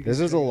 Yeah.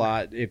 This is a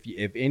lot.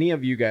 If any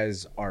of you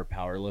guys are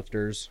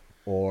powerlifters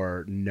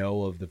or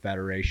know of the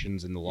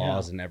federations and the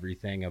laws and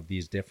everything of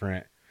these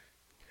different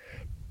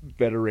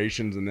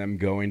federations and them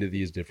going to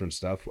these different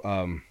stuff,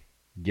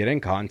 get in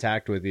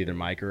contact with either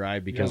Mike or I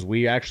because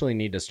we actually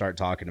need to start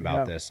talking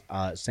about this.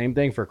 Same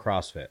thing for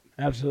CrossFit.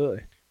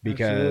 Absolutely.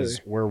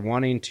 Because we're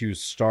wanting to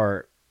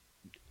start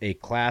a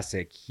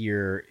classic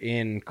here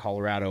in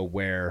Colorado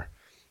where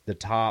the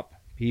top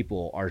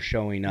people are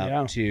showing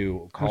up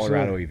to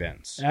Colorado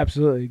events.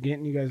 Absolutely.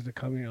 Getting you guys to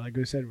come here. Like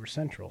we said, we're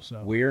central.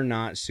 So we're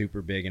not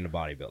super big into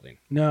bodybuilding.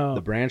 No.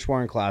 The Branch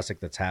Warren Classic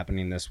that's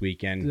happening this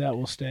weekend. That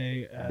will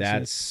stay.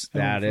 That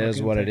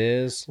is what it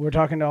is. We're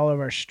talking to all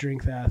of our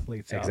strength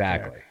athletes out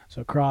exactly. there.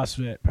 So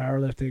CrossFit,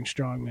 powerlifting,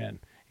 strongman.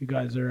 You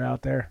guys that are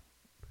out there,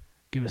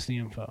 give us the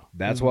info.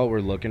 That's what we're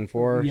looking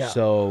for. Yeah.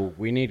 So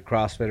we need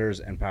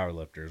CrossFitters and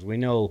powerlifters. We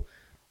know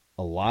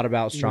a lot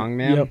about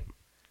strongman. Yep.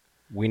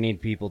 We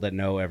need people that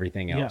know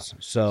everything else.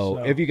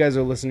 So if you guys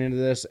are listening to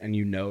this and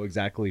you know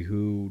exactly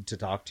who to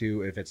talk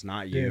to, if it's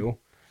not you,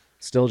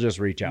 still just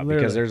reach out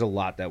because there's a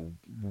lot that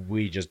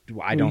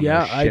I don't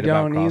know shit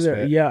about CrossFit.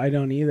 Either. Yeah, I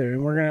don't either.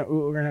 And we're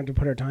gonna have to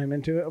put our time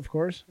into it, of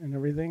course, and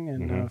everything,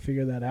 and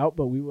figure that out.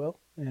 But we will.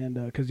 And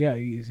because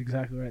he's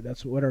exactly right.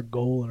 That's what our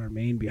goal and our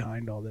main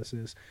behind all this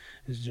is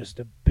just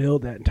to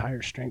build that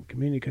entire strength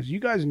community. Because you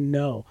guys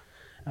know,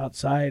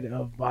 outside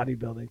of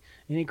bodybuilding,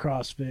 any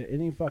CrossFit,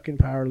 any fucking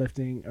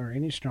powerlifting, or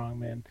any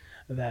strongman,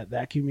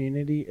 that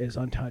community is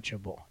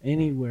untouchable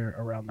anywhere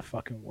around the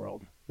fucking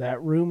world. That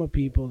room of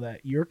people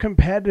that your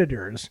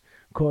competitors,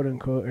 quote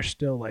unquote, are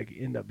still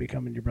end up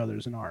becoming your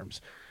brothers in arms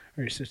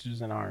or your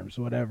sisters in arms,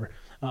 whatever.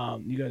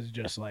 You guys are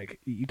just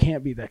you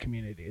can't beat that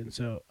community. And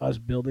so us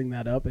building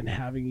that up and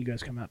having you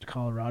guys come out to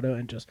Colorado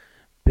and just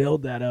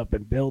build that up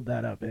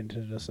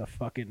into just a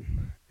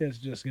fucking, it's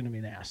just going to be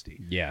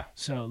nasty. Yeah.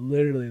 So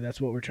literally that's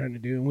what we're trying to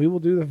do. And we will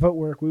do the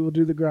footwork. We will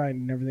do the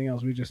grind and everything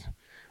else.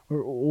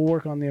 We'll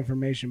work on the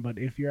information. But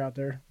if you're out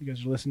there, you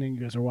guys are listening,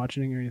 you guys are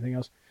watching or anything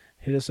else,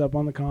 hit us up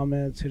on the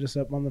comments, hit us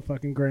up on the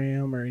fucking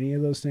gram or any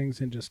of those things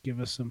and just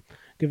give us some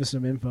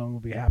info and we'll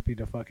be happy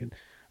to fucking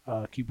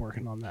keep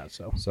working on that.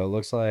 So it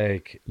looks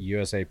like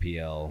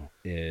USAPL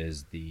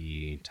is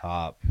the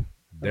top.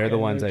 They're the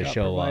ones that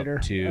show provider.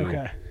 Up to.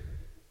 Okay.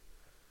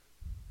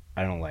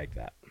 I don't like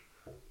that.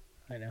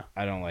 I know.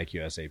 I don't like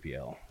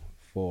USAPL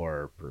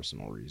for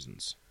personal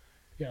reasons.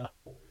 Yeah.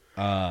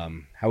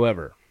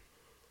 However,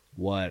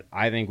 what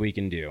I think we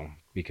can do,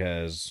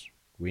 because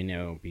we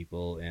know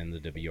people in the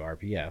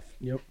WRPF.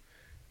 Yep.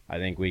 I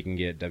think we can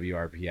get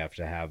WRPF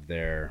to have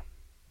their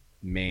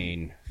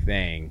main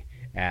thing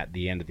at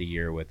the end of the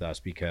year with us,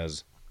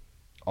 because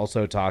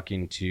also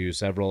talking to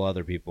several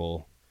other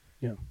people.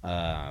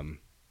 Yeah.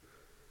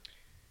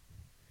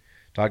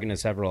 Talking to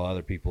several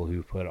other people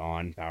who put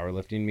on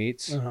powerlifting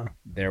meets,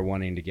 they're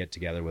wanting to get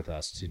together with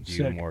us to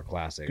do more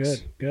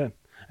classics. Good.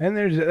 And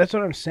that's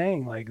what I'm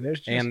saying. There's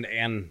just...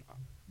 and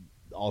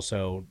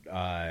also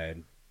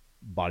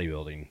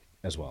bodybuilding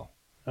as well.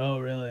 Oh,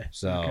 really?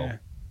 So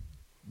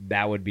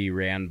that would be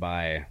ran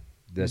by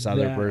this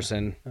other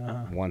person.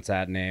 Once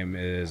that name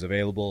is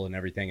available and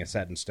everything is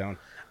set in stone.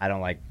 I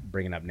don't like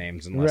bringing up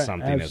names unless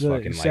something is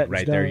fucking like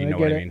right there. You know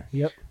what I mean?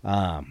 Yep.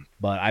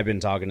 But I've been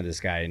talking to this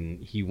guy,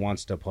 and he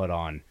wants to put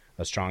on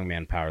a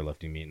strongman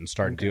powerlifting meet and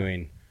start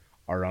doing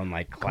our own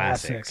like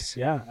classics.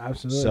 Yeah,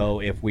 absolutely. So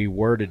if we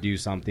were to do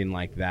something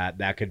like that,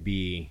 that could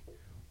be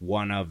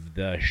one of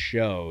the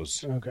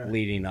shows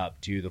leading up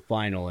to the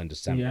final in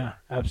December. Yeah,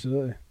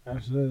 absolutely.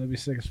 That'd be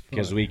sick as fuck.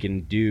 Because we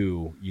can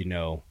do,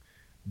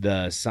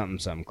 the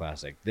something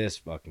classic, this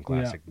fucking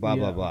classic, blah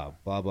blah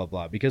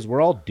blah. Because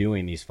we're all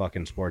doing these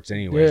fucking sports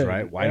anyways,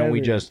 right? Why don't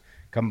we just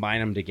combine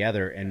them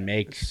together and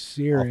make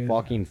a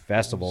fucking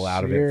festival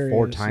out of it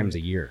 4 times a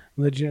year?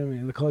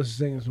 Legitimately, the closest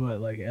thing is what,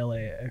 like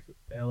LA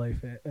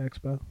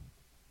Expo,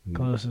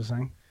 closest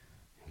thing.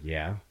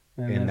 Yeah.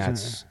 And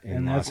that's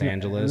in Los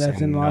Angeles,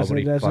 and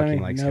nobody fucking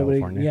likes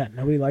California. Yeah,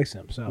 nobody likes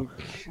them. So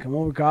come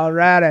over,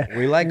 Colorado.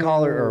 We like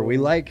we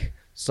like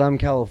some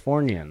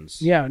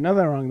Californians. Yeah,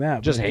 nothing wrong with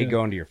that. Just hate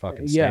going to your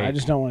fucking state. Yeah, I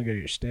just don't want to go to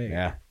your state.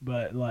 Yeah.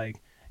 But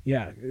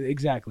yeah,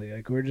 exactly.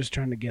 Like, we're just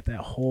trying to get that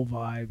whole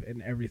vibe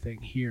and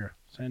everything here,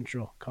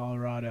 Central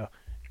Colorado.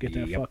 Get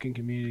that fucking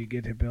community,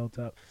 get it built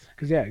up.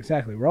 Because, yeah,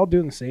 exactly. We're all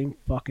doing the same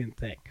fucking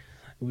thing.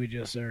 We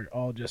just are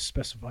all just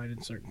specified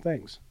in certain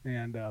things.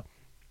 And,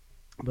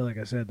 but like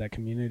I said, that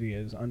community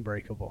is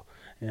unbreakable.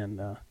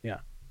 And,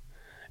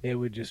 it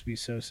would just be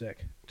so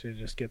sick to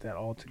just get that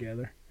all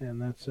together.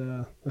 And that's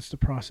the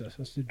process.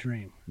 That's the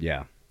dream.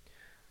 Yeah.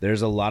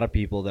 There's a lot of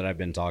people that I've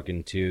been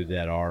talking to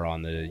that are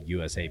on the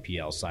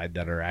USAPL side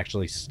that are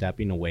actually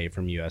stepping away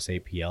from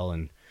USAPL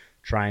and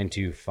trying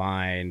to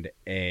find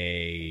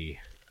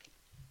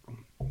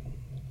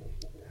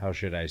how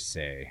should I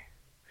say?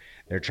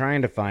 They're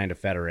trying to find a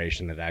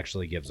federation that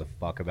actually gives a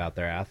fuck about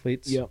their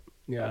athletes. Yep.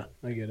 Yeah,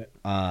 I get it.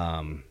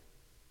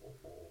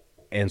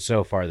 And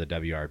so far, the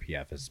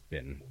WRPF has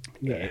been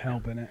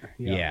helping it.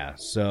 Yeah.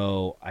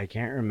 So I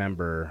can't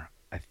remember.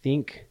 I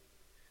think.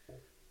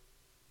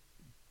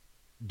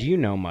 Do you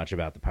know much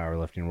about the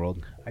powerlifting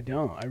world? I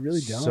don't. I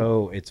really don't.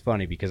 So it's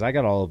funny because I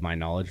got all of my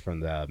knowledge from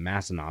the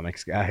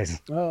Massonomics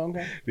guys. Oh,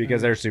 okay.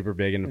 Because they're super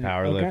big into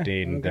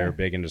powerlifting. Okay. They're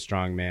big into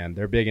strongman.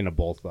 They're big into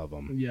both of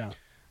them. Yeah.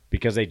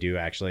 Because they do,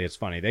 actually. It's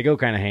funny. They go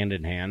kind of hand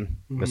in hand,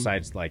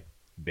 besides, like,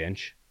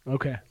 bench.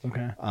 Okay.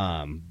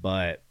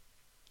 But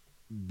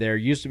there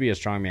used to be a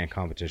strongman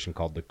competition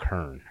called the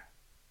Kern.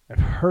 I've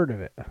heard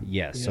of it.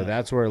 Yes. So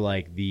that's where,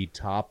 like, the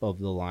top of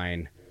the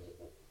line,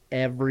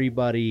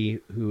 everybody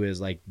who is,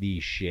 like,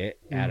 the shit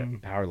at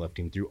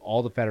powerlifting through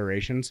all the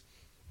federations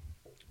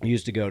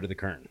used to go to the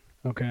Kern.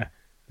 Okay.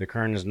 The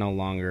Kern is no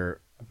longer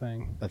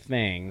a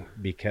thing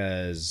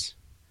because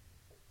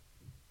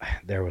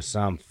there was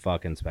some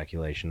fucking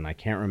speculation. I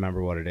can't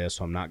remember what it is,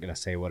 so I'm not going to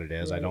say what it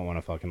is. Right. I don't want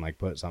to fucking, like,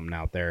 put something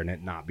out there and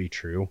it not be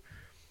true.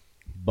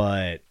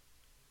 But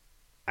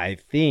I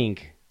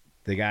think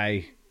the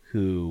guy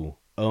who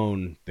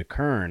owned the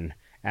Kern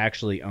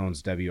actually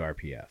owns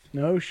WRPF.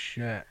 No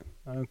shit.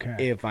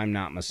 Okay. If I'm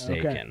not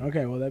mistaken.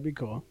 Okay, well, that'd be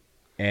cool.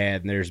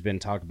 And there's been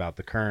talk about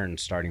the Kern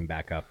starting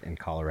back up in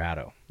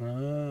Colorado.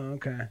 Oh,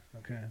 okay.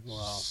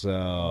 Well,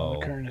 so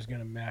the Kern is going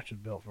to match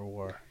with Built for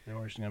War. And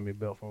we're just going to be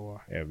Built for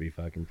War. It would be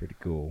fucking pretty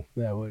cool.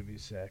 That would be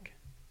sick.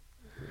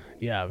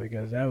 Yeah,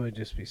 because that would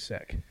just be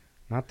sick.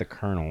 Not the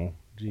Colonel.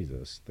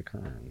 Jesus, the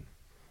Kern.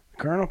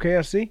 Colonel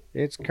KFC?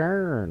 It's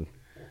Kern.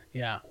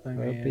 Yeah. I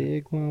mean, a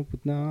big lump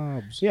with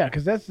knobs. Yeah,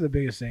 because that's the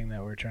biggest thing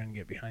that we're trying to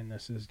get behind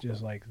this is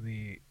just like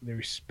the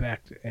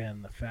respect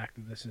and the fact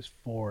that this is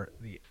for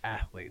the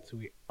athletes.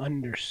 We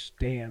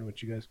understand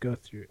what you guys go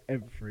through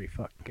every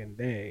fucking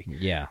day.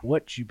 Yeah.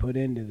 What you put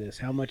into this,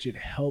 how much it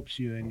helps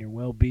you and your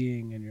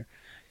well-being and your,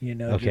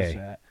 just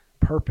that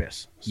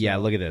purpose. So, yeah,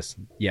 look at this.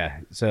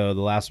 Yeah, so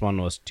the last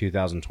one was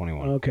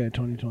 2021. Okay,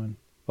 2020.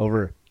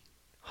 Over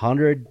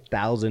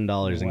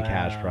 $100,000 in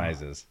cash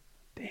prizes.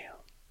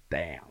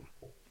 Damn.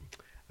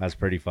 That's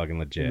pretty fucking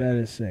legit. That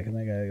is sick, and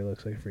that guy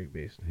looks like a freak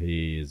beast.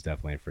 He is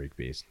definitely a freak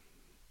beast.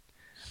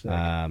 Sick.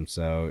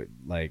 So,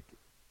 like,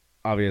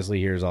 obviously,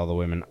 here's all the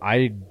women.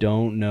 I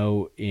don't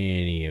know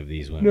any of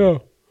these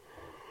women.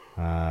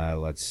 No.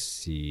 Let's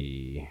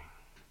see.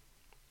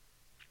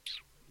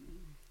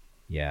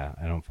 Yeah,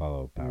 I don't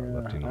follow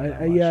powerlifting all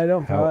that much. Yeah, I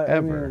don't follow.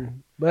 However,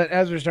 but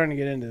as we're starting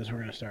to get into this, we're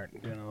going to start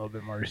doing a little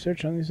bit more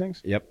research on these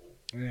things. Yep.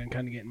 And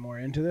kind of getting more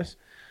into this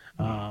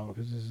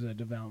because this is a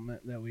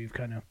development that we've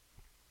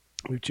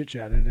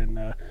chit-chatted,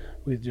 and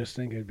we just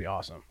think it'd be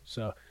awesome.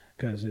 So,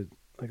 because it,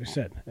 like I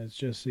said, it's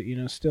just,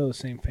 still the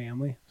same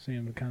family,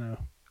 same kind of...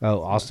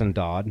 Oh, Austin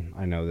Dodd.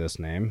 I know this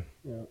name.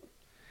 Yeah.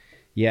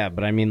 Yeah,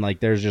 but I mean, like,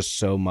 there's just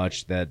so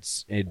much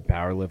that's in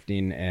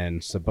powerlifting,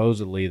 and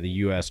supposedly the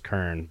U.S.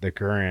 Kern, the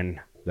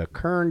Kern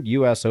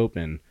U.S.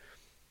 Open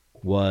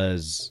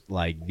was,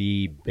 like,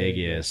 the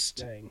biggest...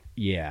 thing.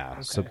 Yeah,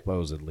 okay.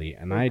 supposedly.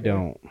 And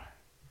okay.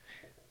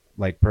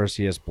 like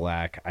Perseus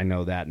Black. I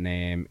know that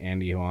name.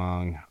 Andy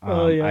Huang.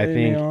 I Andy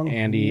think Huang.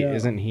 Andy, Yeah.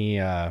 isn't he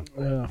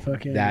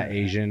Fucking that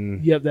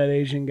Asian? Yep, that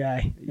Asian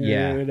guy.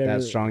 Yeah, Whatever.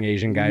 that strong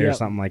Asian guy or Yep.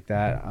 something like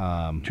that.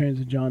 Trains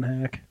with John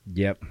Hack.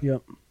 Yep.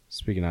 Yep.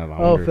 Speaking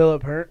of,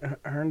 Philip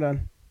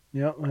Herndon.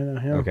 Yep, I know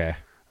him. Okay.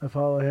 I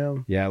follow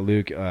him. Yeah,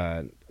 Luke.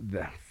 I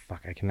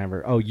can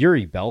never. Oh,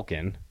 Yuri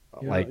Belkin.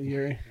 Yeah, Like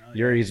Yuri.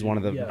 Yuri's one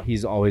of the. Yeah.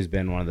 He's always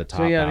been one of the top.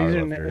 So yeah, these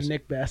are powerlifters.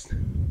 Nick Best.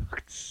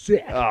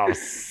 Sick. Oh,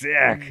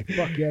 sick!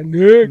 Fuck yeah,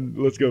 Nick.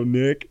 Let's go,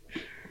 Nick.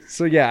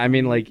 So yeah, I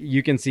mean, like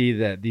you can see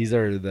that these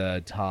are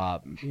the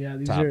top. Yeah,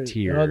 these top are.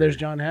 tier. Oh, there's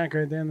John Hack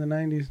right there in the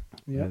 '90s.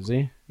 Yep. Is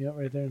he? Yep,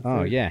 right there.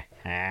 Oh yeah.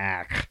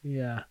 Hack.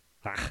 Yeah.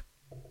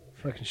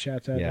 Fucking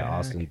shouts out. Yeah, to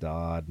Austin Hack.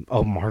 Dodd.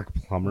 Oh, Mark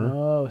Plummer.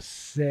 Oh,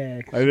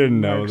 sick. I didn't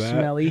know Mark that.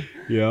 Smelly.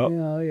 Yeah.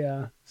 Oh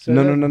yeah. So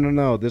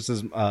No. This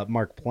is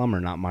Mark Plummer,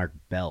 not Mark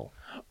Bell.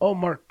 Oh,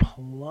 Mark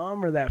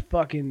Plummer, that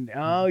fucking.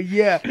 Oh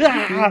yeah.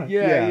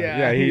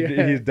 Yeah.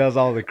 He does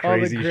all the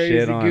crazy, all the crazy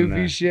shit on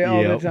goofy shit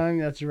all the yep. time.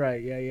 That's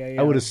right. Yeah.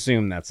 I would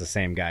assume that's the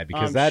same guy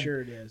because I'm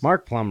sure it is.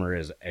 Mark Plummer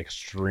is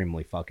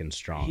extremely fucking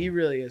strong. He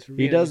really is.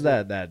 He does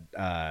that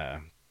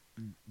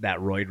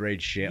roid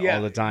rage shit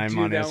all the time dude,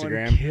 on that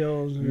Instagram. One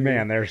kills me.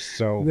 Man, they're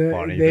so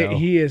funny. Though.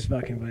 He is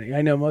fucking funny.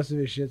 I know most of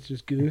his shit's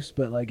just goose,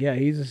 but like, yeah,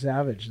 he's a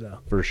savage though.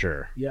 For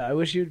sure. Yeah, I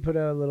wish you'd put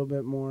out a little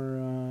bit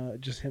more,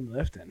 just him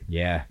lifting.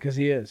 Yeah, because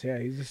he is. Yeah,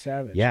 he's a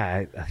savage.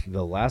 Yeah,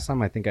 the last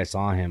time I think I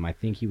saw him, I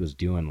think he was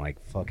doing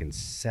like fucking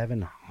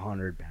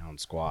 700-pound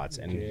squats,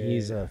 and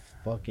he's a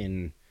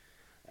fucking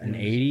an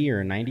 80 or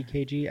a 90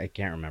 kg. I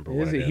can't remember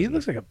what it is. He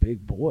looks like a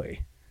big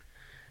boy.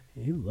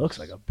 He looks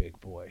like a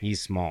big boy.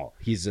 He's small.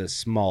 He's a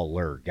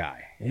smaller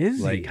guy. Is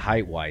he? Like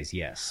height-wise,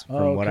 yes.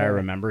 From what I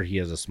remember, he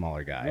is a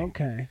smaller guy.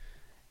 Okay.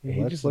 Yeah,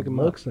 he just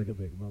looks like a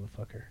big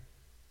motherfucker.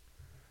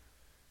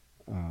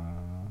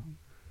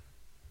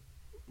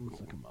 Let's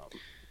look him up.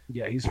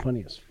 Yeah, he's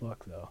funny as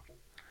fuck, though.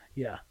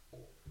 Yeah.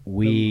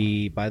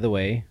 We, by the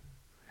way,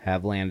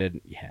 have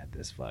landed. Yeah,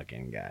 this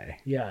fucking guy.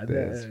 Yeah,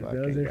 this those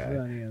fucking are guy.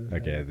 funny.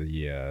 Okay,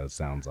 the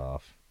sounds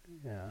off.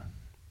 Yeah.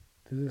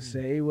 Does it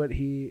say what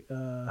he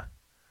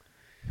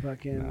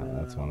fucking?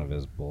 No, that's one of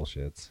his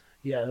bullshits.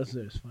 Yeah, those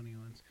are his funny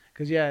ones.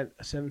 Cause yeah,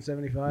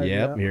 775.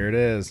 Yep, here it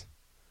is.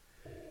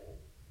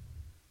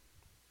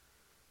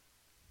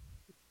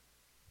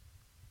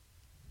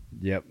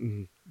 Yep,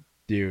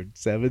 dude,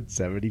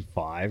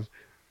 775.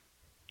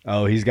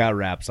 Oh, he's got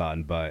wraps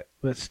on, but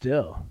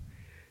still,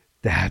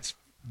 that's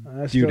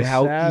dude. still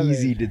How savage.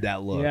 easy did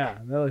that look? Yeah,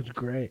 that looks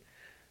great.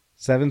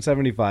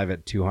 775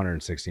 at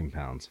 216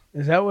 pounds.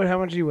 Is that how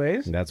much he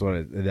weighs? That's what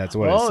it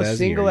says.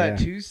 Single here, at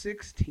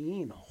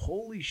 216.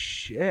 Holy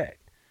shit!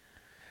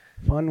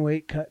 Fun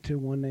weight cut to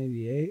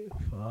 198.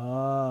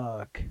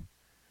 Fuck.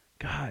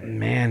 God,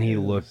 man, he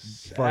looked.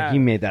 Fuck, he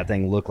made that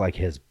thing look like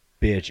his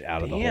bitch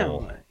out of the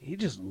hole. He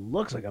just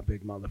looks like a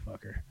big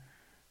motherfucker.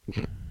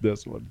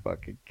 This one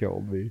fucking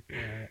killed me.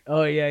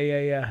 Oh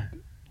yeah.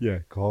 Yeah,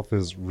 golf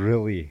is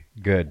really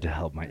good to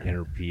help my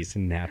inner peace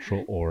and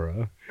natural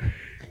aura.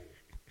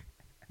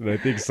 And I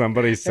think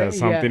somebody says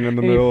something in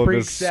the middle of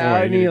his swing.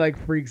 And he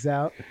like freaks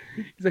out.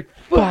 He's like,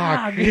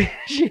 "Fuck!"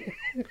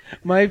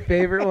 My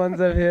favorite ones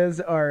of his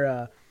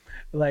are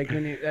like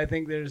when I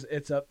think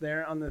it's up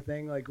there on the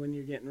thing, like when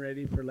you're getting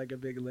ready for like a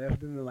big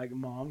lift, and then like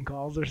mom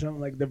calls or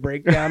something, like the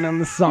breakdown on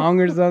the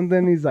song or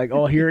something. He's like,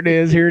 "Oh, here it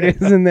is,"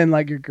 and then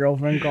like your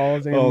girlfriend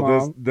calls and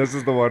mom. This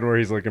is the one where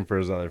he's looking for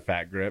his other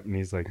fat grip, and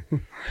he's like,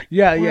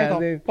 "Yeah, where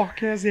the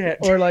fuck is it?"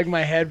 Or like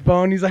my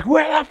headphone, he's like,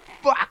 "Where the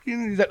fuck?"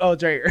 And he's like, "Oh,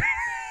 it's right here."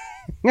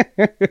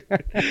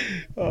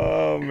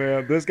 Oh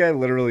man, this guy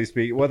literally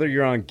speaks. Whether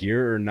you're on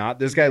gear or not,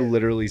 this guy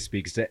literally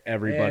speaks to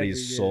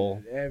everybody's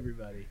soul.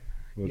 Everybody.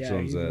 Which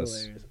one's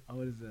this? Hilarious. Oh,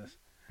 what is this?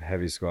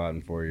 Heavy squat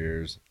in 4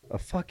 years. A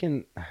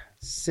fucking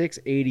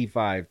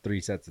 685,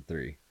 3 sets of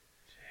 3. Jeez.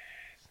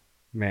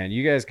 Man,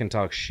 you guys can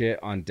talk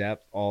shit on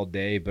depth all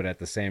day, but at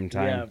the same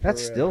time,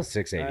 that's still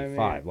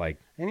 685.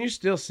 And you're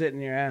still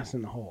sitting your ass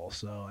in the hole.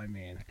 So I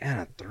mean, and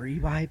a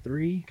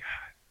 3x3. God,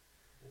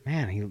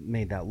 man, he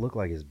made that look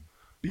like his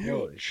bitch.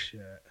 Holy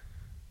shit.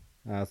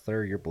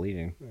 Third, you're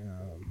bleeding.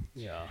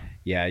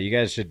 Yeah, you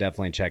guys should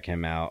definitely check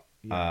him out.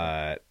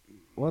 Yeah.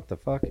 What the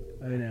fuck?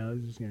 I know. I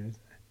was just gonna say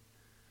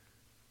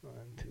 1,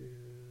 2.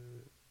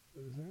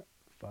 What is that?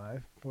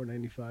 5.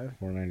 495.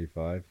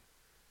 495.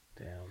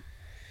 Damn.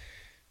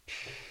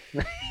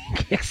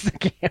 Yes, the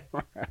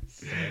camera.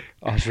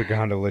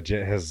 Ashwagandha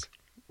legit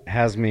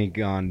has me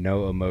gone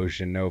no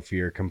emotion, no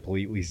fear,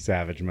 completely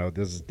savage mode.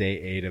 This is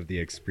day 8 of the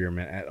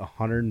experiment at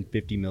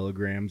 150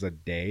 milligrams a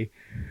day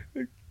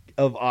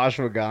of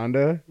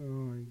ashwagandha. Oh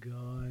my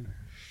god.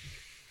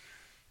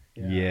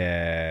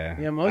 Yeah.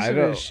 Most of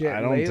his shit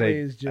lately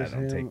is just I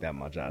don't him. take that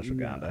much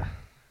ashwagandha. No.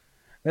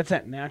 That's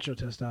that natural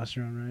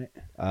testosterone,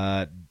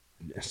 right?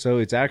 So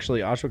it's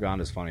actually,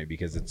 ashwagandha is funny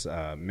because it's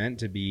meant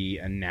to be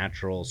a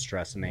natural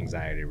stress and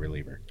anxiety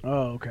reliever.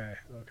 Oh, okay.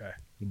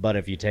 But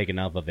if you take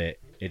enough of it,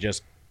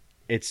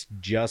 it's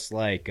just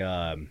like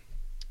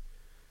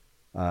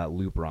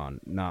Lupron,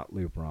 not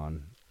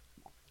Lupron.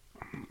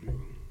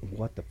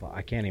 what the fuck?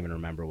 I can't even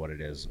remember what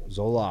it is.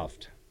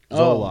 Zoloft.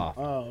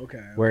 Oh,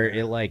 okay. Where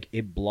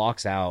it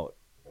blocks out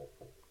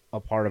a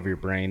part of your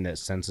brain that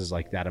senses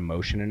like that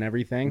emotion and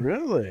everything.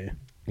 Really?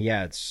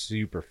 Yeah, it's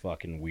super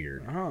fucking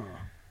weird. Oh.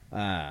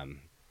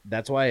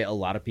 That's why a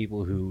lot of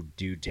people who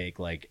do take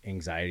like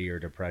anxiety or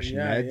depression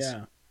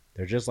meds,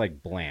 they're just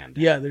like bland.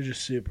 Yeah, they're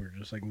just super,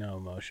 just like no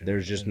emotion.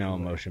 There's just no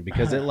emotion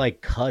because it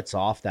like cuts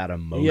off that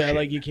emotion. Yeah,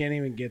 like you can't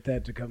even get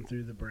that to come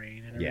through the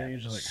brain and everything.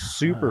 It's just like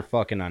super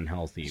fucking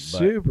unhealthy. But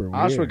super weird.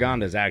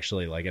 Ashwagandha is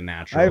actually like a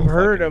natural. I've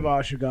heard of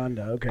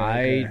ashwagandha.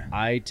 Okay.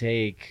 I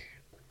take.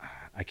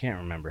 I can't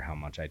remember how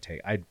much I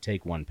take. I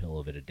take 1 pill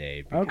of it a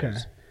day. Okay.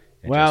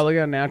 Wow, look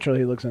how natural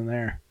he looks in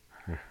there.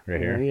 Right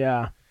here?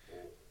 Yeah.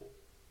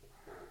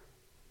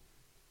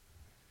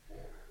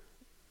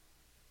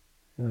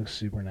 He looks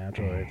super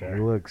natural right there.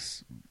 He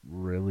looks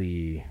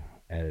really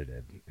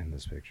edited in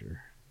this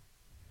picture.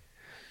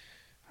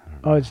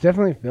 Oh, it's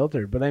definitely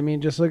filtered, but I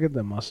mean, just look at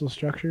the muscle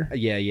structure.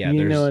 Yeah.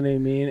 You know what I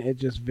mean? It's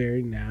just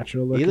very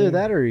natural looking. Either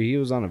that or he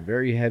was on a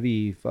very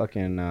heavy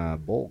fucking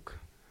bulk.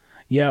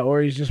 Yeah,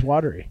 or he's just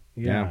watery.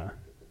 Yeah.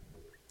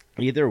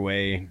 Either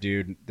way,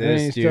 dude,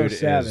 this dude is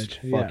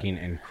fucking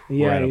incredibly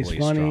Yeah, he's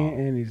funny strong.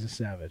 and he's a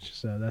savage.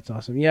 So that's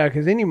awesome. Yeah,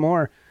 because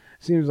anymore,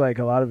 it seems like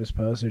a lot of his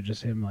posts are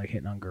just him like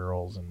hitting on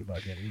girls and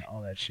fucking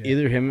all that shit.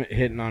 Either him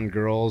hitting on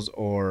girls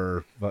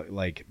or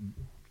like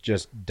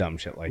just dumb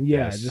shit like this.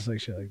 Yeah, just like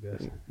shit like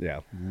this. Yeah,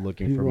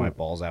 looking for my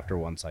balls after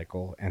one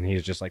cycle, and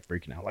he's just like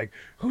freaking out, like,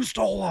 who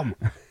stole them?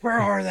 Where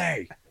are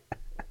they?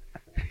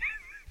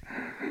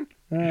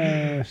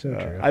 So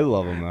true. I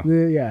love him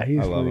though. Yeah, he's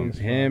I love funny him. as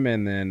fuck. Him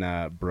and then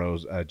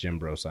Jim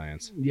Bro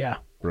Science. Yeah.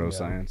 Bro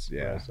Science.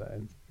 Yeah. Bro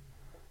Science.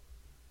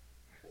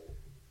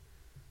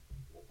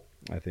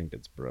 I think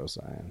it's Bro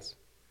Science.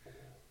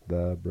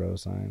 The Bro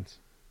Science.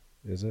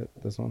 Is it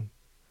this one?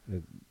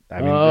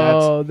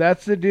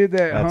 That's the dude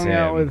that hung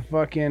out with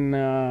fucking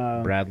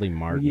Bradley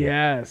Martin.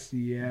 Yes.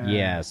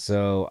 Yeah,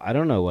 so I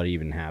don't know what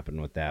even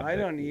happened with that. I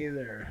don't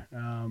either.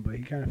 But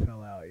he kind of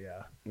fell out,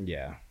 yeah.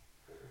 Yeah.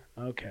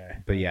 Okay.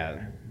 But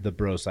yeah, the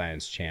Bro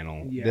Science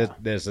channel. Yeah.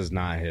 This is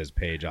not his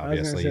page,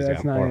 obviously. say He's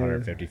that's got not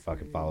 450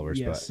 fucking followers.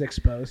 Yeah, but 6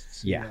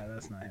 posts. Yeah.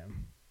 That's not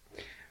him.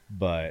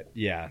 But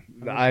yeah,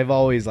 I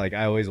always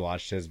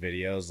watched his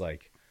videos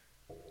like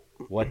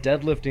what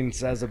deadlifting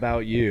says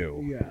about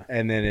you. Yeah.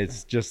 And then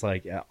it's just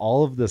like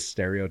all of the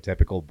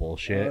stereotypical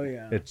bullshit. Oh,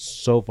 yeah. It's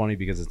so funny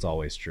because it's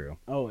always true.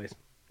 Always.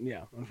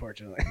 Yeah,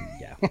 unfortunately.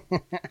 Yeah.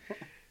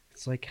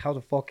 It's like how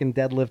the fucking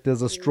deadlift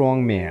is a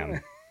strong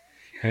man.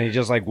 And he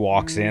just like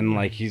walks in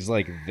like he's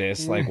like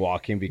this, like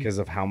walking because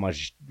of how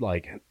much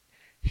like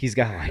he's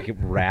got like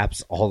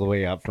wraps all the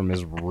way up from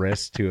his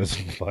wrist to his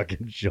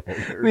fucking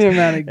shoulders. The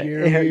amount of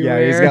gear.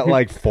 Yeah, he's got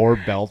like 4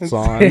 belts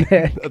on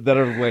that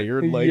are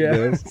layered like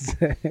this.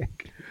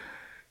 Sick.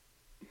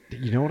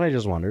 You know what I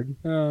just wondered?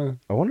 Uh,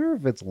 I wonder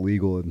if it's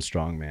legal in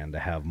strongman to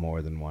have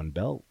more than one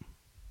belt.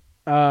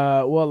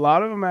 well, a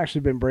lot of them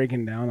actually been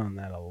breaking down on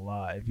that a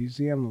lot. If you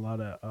see on a lot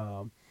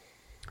of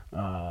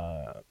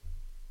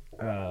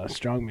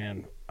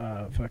strongman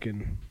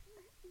fucking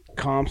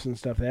comps and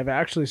stuff, they've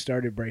actually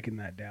started breaking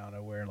that down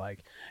to where like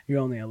you're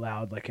only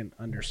allowed like an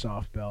under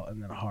soft belt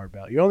and then a hard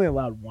belt. You're only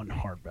allowed one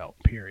hard belt,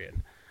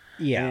 period.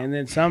 Yeah. And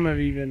then some have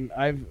even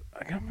I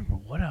can't remember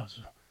what I was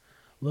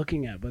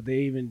looking at, but they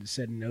even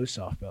said no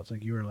soft belts.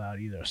 Like you were allowed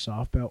either a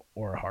soft belt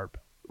or a hard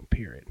belt,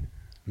 period.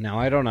 Now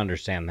I don't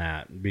understand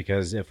that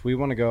because if we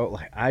want to go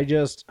like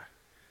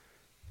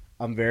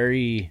I'm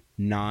very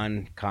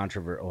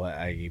non-controversial.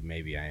 Well,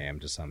 maybe I am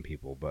to some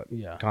people, but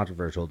yeah,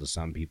 controversial to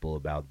some people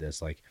about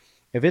this. Like,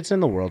 if it's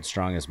in the World's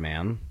Strongest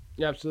Man,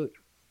 yeah, absolutely,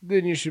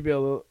 then you should be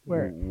able to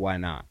wear it. Why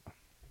not?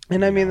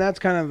 And I mean, that's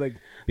kind of like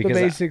because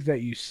the basics that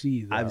you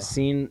see. Though. I've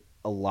seen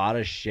a lot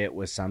of shit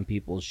with some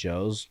people's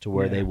shows to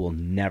where they will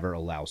never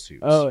allow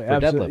suits. Oh, for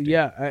absolutely, deadlifting.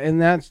 yeah.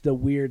 And that's the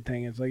weird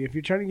thing. It's like if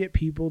you're trying to get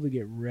people to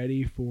get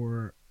ready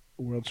for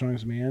World's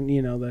Strongest Man,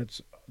 you know,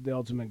 that's the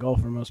ultimate goal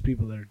for most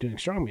people that are doing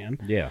strongman.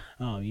 Yeah.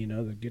 You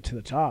know, to get to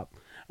the top.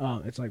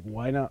 It's like,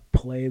 why not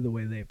play the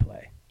way they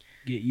play?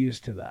 Get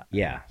used to that.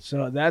 Yeah.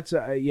 So that's,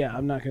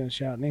 I'm not going to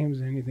shout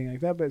names or anything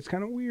like that, but it's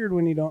kind of weird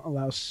when you don't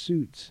allow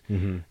suits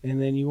and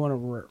then you want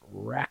to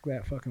rack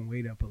that fucking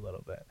weight up a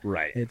little bit.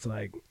 Right. It's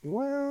like,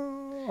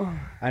 well.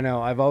 I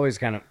know. I've always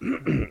kind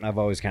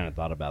of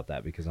thought about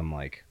that because I'm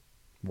like,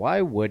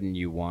 why wouldn't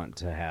you want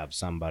to have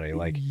somebody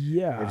like,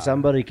 if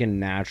somebody can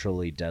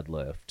naturally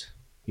deadlift,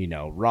 you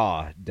know,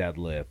 raw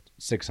deadlift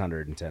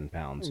 610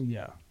 pounds.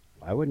 Yeah.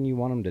 Why wouldn't you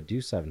want them to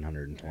do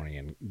 720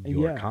 in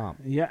your comp?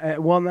 Yeah.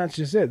 Well, and that's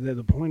just it.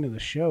 The point of the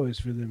show is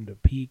for them to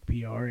peak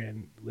PR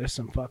and lift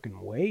some fucking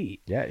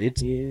weight. Yeah,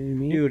 it's you know what I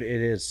mean? Dude,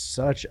 it is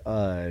such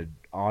a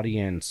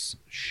audience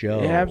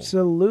show. Yeah,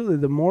 absolutely.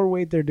 The more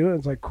weight they're doing,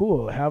 it's like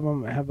cool. Have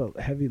them have a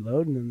heavy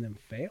load and then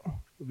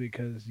fail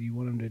because you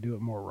want them to do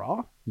it more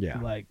raw. Yeah.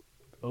 Like,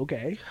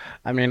 okay.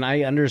 I mean,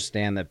 I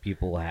understand that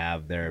people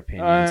have their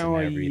opinions and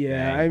everything.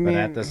 Yeah, I mean,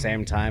 but at the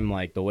same time,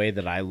 like the way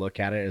that I look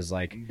at it is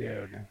like,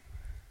 dude,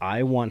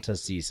 I want to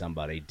see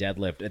somebody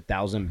deadlift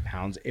 1,000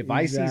 pounds. If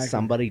I see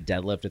somebody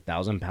deadlift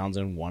 1,000 pounds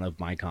in one of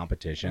my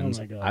competitions,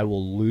 I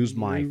will lose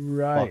my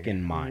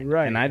fucking mind.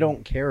 And I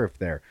don't care if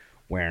they're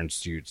wearing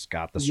suits,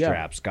 got the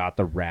straps, got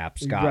the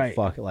wraps, got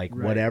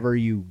whatever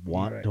you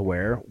want to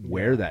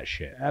wear that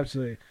shit.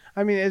 Absolutely.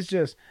 I mean, it's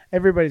just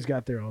everybody's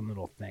got their own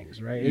little things,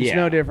 right? It's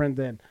no different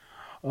than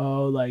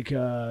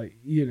a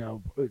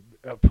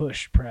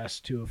push press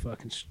to a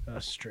fucking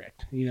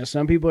strict. You know,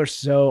 some people are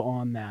so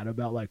on that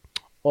about like,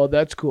 oh,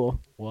 that's cool.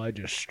 Well, I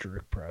just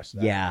strict press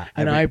that. Yeah.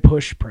 And I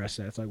push press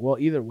that. It's like, well,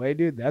 either way,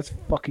 dude, that's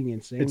fucking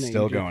insane. It's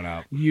still going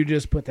up. You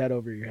just put that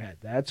over your head.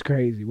 That's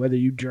crazy. Whether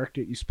you jerked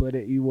it, you split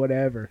it, you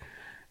whatever.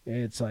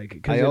 It's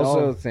like, I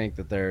also think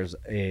that there's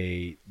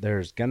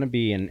going to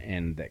be an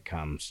end that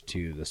comes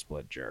to the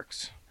split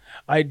jerks.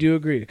 I do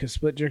agree, because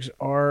split jerks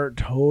are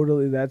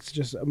totally, that's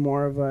just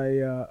more of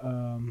a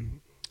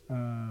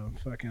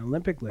fucking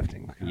Olympic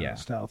lifting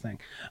style thing.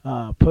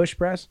 Push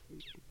press,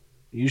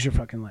 use your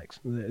fucking legs.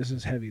 This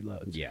is heavy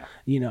loads. Yeah.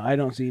 You know, I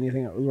don't see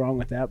anything wrong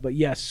with that. But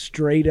yes,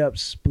 straight up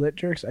split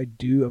jerks, I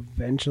do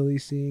eventually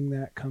seeing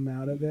that come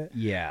out of it.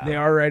 Yeah. They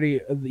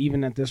already,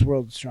 even at this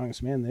World's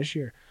Strongest Man this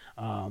year,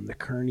 the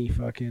Kearney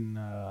fucking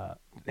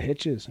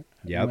hitches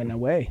went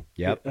away.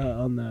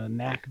 On the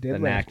knack deadlift. The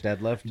knack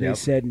deadlift. They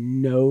said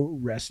no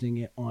resting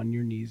it on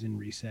your knees and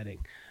resetting,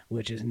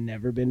 which has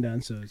never been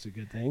done, so it's a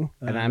good thing.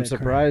 And I'm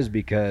surprised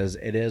because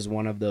it is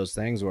one of those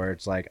things where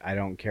it's like, I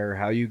don't care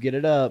how you get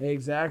it up.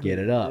 Exactly. Get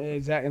it up.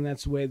 Exactly. And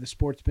that's the way the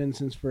sport's been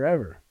since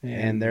forever.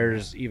 And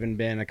there's even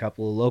been a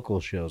couple of local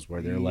shows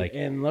where they're like,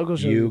 and local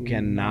shows, you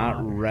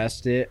cannot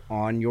rest it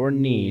on your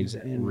knees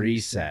and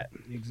reset.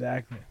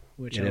 Exactly.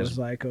 Which I was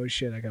like, oh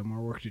shit, I got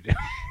more work to do.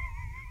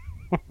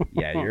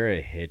 Yeah, you're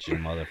a hitchy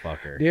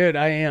motherfucker. Dude,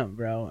 I am,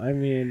 bro. I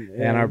mean...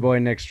 And our boy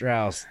Nick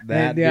Strauss,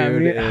 that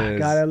dude is...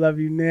 God, I love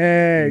you,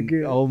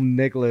 Nick. Old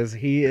Nicholas,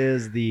 he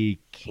is the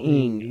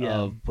king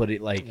of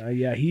putting, like...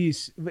 he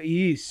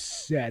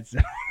sets...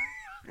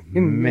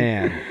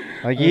 Man.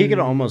 Like, he could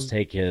almost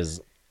take his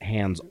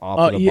hands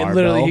off of the barbell.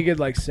 Literally, he could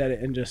like set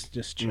it and just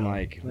chill.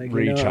 Like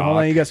reach off. Hold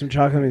on, you got some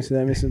chocolate?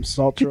 Let me some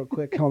salt real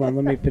quick. Hold on,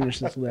 let me finish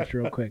this lift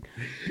real quick.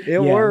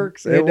 It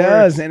works. It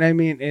does. And I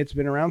mean, it's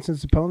been around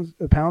since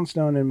the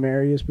Poundstone and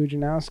Mariusz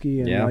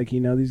Pudzianowski,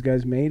 and these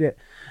guys made it.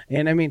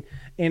 And I mean,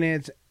 and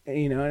it's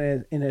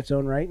in its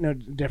own right, no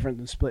different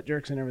than split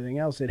jerks and everything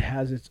else. It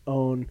has its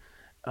own.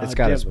 It's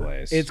got its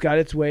ways. It's got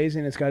its ways,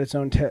 and it's got its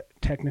own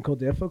technical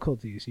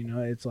difficulties. You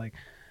know, it's like,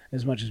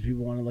 as much as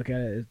people want to look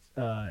at it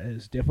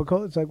as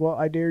difficult, it's like, well,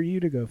 I dare you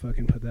to go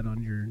fucking put that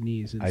on your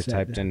knees. And I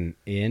typed in,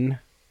 and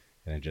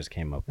it just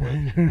came up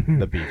with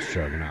the beef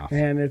stroganoff.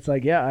 And it's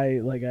like,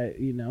 as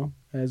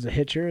a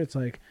hitcher, it's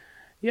like,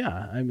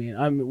 yeah, I mean,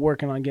 I'm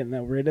working on getting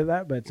rid of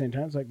that, but at the same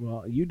time, it's like,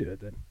 well, you do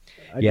it then.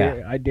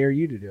 I dare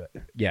you to do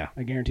it. Yeah.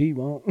 I guarantee you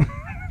won't.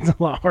 It's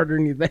a lot harder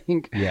than you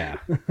think. Yeah.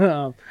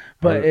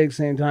 But at the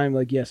same time,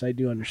 like, yes, I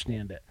do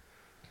understand it.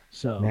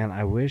 So, man,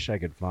 I wish I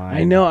could find.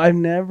 I know I've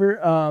never.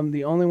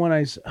 The only one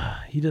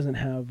he doesn't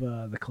have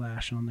the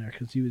Clash on there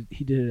because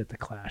he did it at the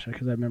Clash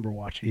because I remember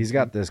watching. He's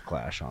got this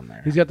Clash on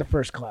there. He's got the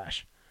first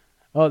Clash.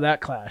 Oh,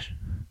 that Clash.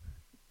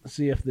 Let's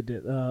see if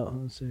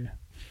let's see.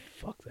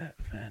 Fuck that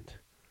event.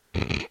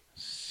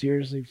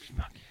 Seriously,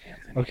 fucking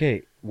Anthony.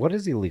 Okay, what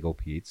is Illegal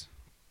Pete's?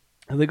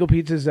 Illegal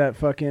Pete's is that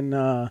fucking.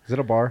 Is it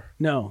a bar?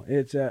 No,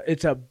 it's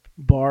a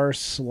bar /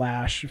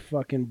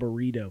 fucking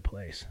burrito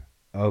place.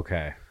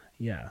 Okay.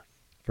 Yeah.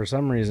 For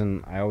some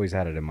reason, I always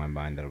had it in my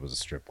mind that it was a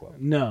strip club.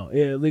 No,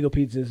 Illegal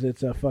Pizzas.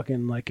 It's a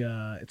fucking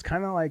it's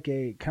kind of like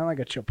a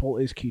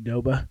Chipotle's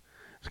Qdoba,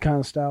 kind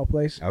of style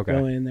place. Okay,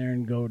 go in there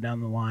and go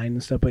down the line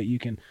and stuff, but you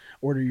can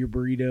order your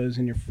burritos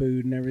and your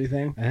food and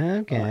everything.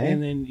 Okay,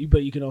 and then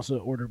you can also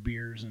order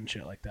beers and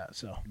shit like that.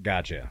 So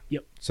gotcha.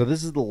 Yep. So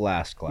this is the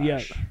last Clash.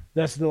 Yeah,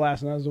 that's the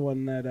last one. That was the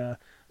one that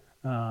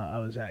I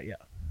was at. Yeah.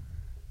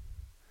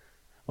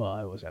 Well,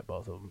 I was at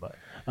both of them, but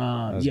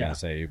I was gonna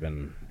say you've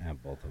been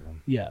at both of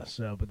them. Yeah.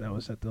 So, but that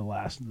was at the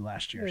last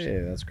year.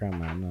 Yeah, that's Crown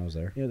Mountain. I was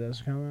there. Yeah,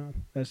 that's Crown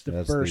Mountain. That's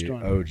the first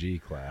one.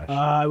 OG Clash.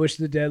 I wish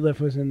the deadlift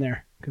was in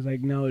there because I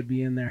know it'd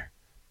be in there.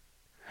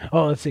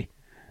 Oh, let's see.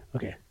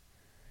 Okay.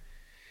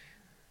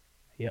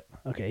 Yep.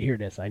 Okay, here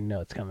it is. I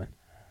know it's coming.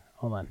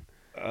 Hold on.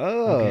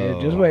 Oh.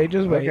 Okay, just wait.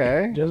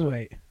 Okay. Just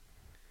wait.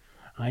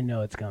 I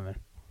know it's coming.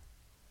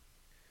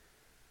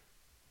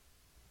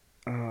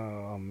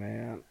 Oh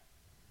man.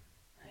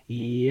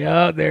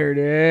 Yeah, there it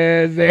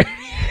is. There.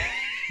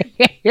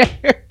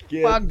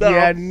 Get fuck the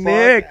yeah, fuck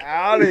Nick.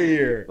 out of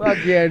here.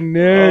 Fuck yeah,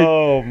 Nick.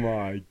 Oh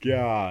my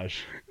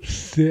gosh.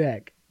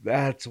 Sick.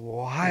 That's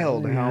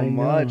wild Yeah, how I know.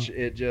 much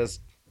it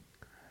just.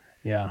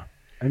 Yeah.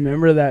 I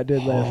remember that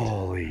deadlift.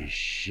 Holy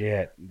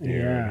shit, dude.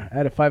 Yeah. I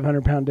had a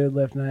 500-pound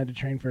deadlift and I had to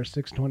train for a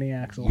 620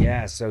 axle.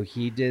 Yeah, so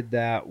he did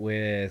that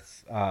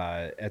with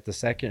at the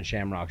second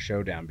Shamrock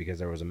Showdown because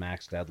there was a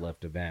max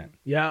deadlift event.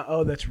 Yeah.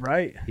 Oh, that's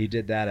right. He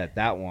did that at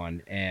that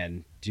one,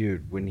 and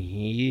dude, when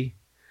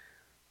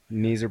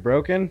knees are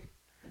broken,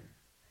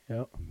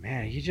 Yep.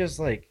 man, he just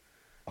like,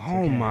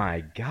 oh okay.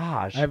 my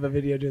gosh. I have a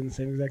video doing the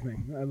same exact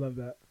thing. I love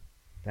that.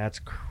 That's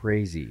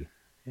crazy.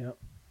 Yep.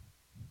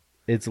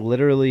 It's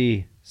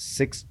literally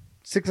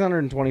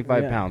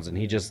 625 pounds, and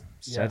he just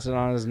sets it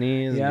on his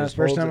knees. Yeah, and just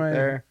holds it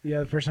there.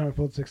 the first time I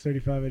pulled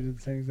 635, I did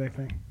the same exact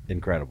thing.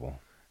 Incredible.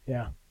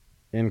 Yeah.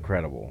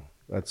 Incredible.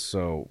 That's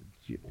so...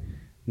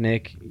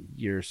 Nick,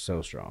 you're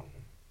so strong.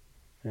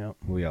 Yep.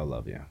 We all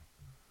love you.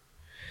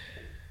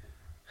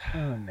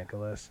 Oh,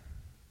 Nicholas.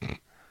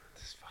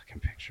 This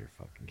fucking picture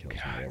fucking kills me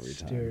every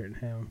time. Stuart and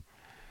him.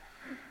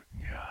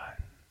 God.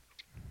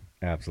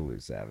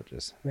 Absolute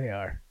savages. They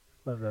are.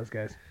 Love those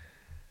guys.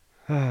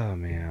 Oh,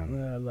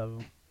 man. I love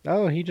them.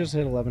 Oh, he just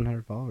hit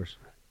 1,100 followers.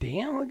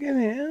 Damn, look at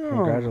him.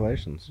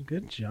 Congratulations.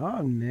 Good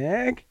job,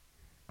 Nick.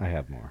 I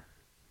have more.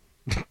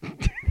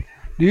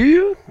 Do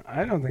you?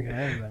 I don't think I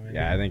have that many.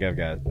 Yeah, I think I've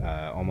got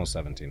almost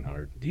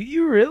 1,700. Do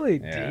you really?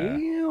 Yeah.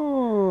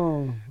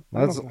 Damn.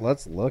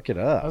 Let's look it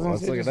up.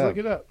 Let's look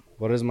it up.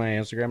 What is my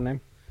Instagram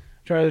name?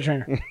 Charlie the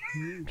Trainer.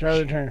 Charlie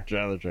the Trainer.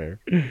 Charlie the Trainer.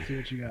 See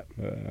what you got.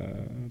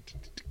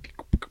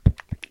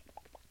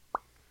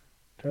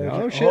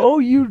 Shit. Oh,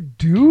 you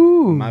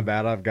do. My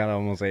bad. I've got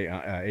almost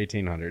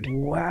 1,800.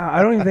 Wow.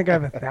 I don't even think I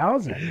have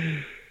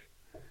 1,000.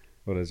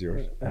 What is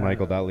yours?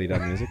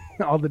 Michael.lee.music.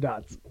 All the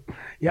dots.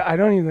 Yeah, I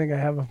don't even think I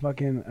have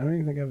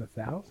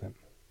 1,000.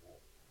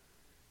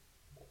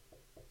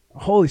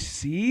 Holy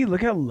see,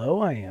 look how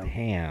low I am.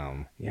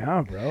 Damn.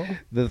 Yeah, bro.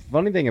 The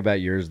funny thing about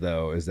yours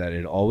though is that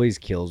it always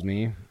kills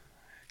me.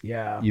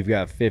 Yeah. You've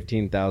got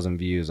 15,000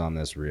 views on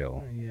this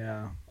reel.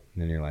 Yeah.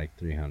 And then you're like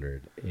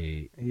 300,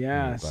 8.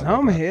 Yeah, blah,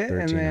 some blah, blah, hit,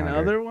 and then 1,300.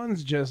 other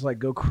ones just like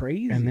go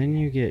crazy. And then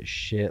you get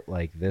shit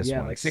like this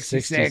one. like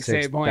 66,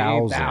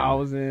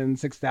 8,000.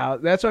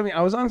 6,000. That's what I mean.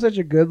 I was on such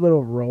a good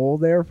little roll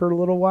there for a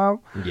little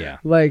while. Yeah.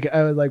 Like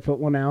I would like put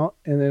one out,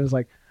 and it was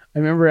like I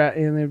remember,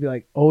 and it'd be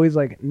like always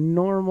like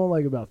normal,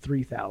 like about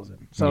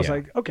 3,000. So I was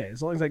like, okay,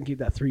 as long as I can keep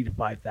that 3,000 to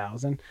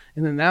 5,000,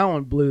 and then that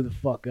one blew the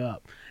fuck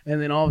up, and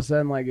then all of a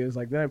sudden like it was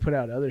like then I put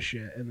out other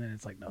shit, and then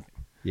it's like nothing.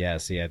 Yeah.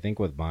 See, I think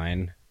with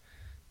mine,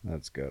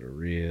 let's go to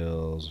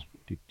reels.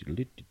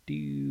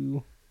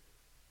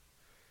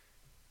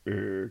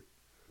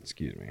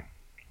 Excuse me.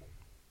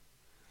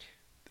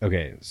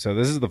 Okay, so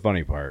this is the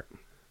funny part.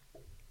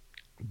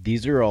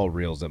 These are all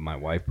reels that my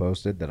wife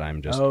posted that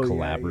I'm just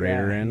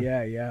collaborator in.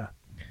 Yeah.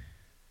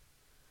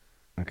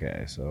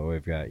 Okay, so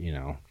we've got,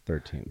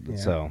 13. Yeah.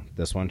 So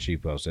this one she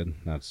posted.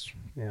 That's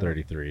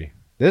 33.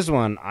 This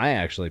one, I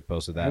actually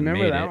posted that. I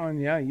remember made that it. one.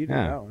 Yeah, you did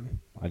that one.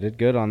 I did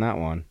good on that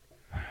one.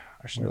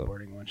 Our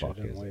snowboarding one should have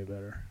done way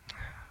better.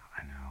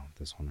 I know.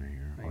 This one right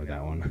here. Or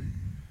that one.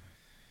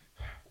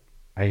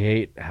 I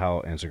hate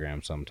how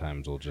Instagram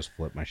sometimes will just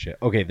flip my shit.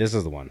 Okay, this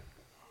is the one.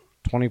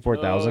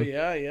 24,000. Oh,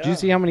 yeah. Did you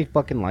see how many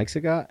fucking likes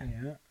it got?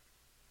 Yeah.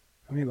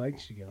 How many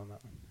likes did you get on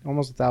that one?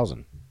 Almost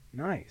 1,000.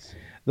 Nice.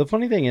 The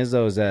funny thing is,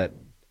 though, is that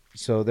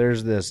so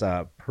there's this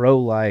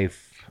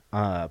pro-life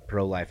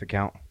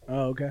account.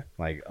 Oh, okay.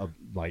 Like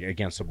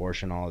against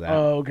abortion, all of that.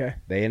 Oh, okay.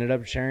 They ended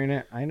up sharing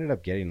it. I ended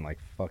up getting like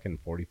fucking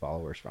 40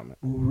 followers from it.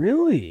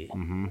 Really?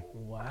 Mm-hmm.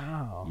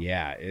 Wow.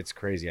 Yeah, it's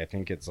crazy. I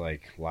think it's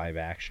like live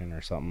action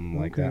or something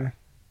like that.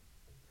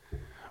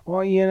 Well,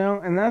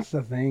 and that's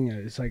the thing.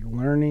 It's like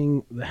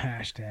learning the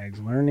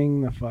hashtags,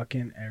 learning the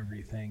fucking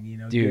everything,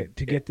 Dude,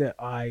 get the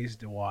eyes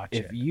to watch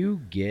it. If you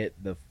get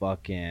the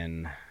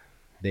fucking...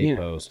 They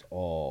post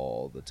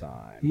all the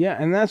time. Yeah,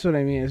 and that's what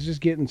I mean. It's just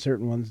getting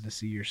certain ones to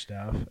see your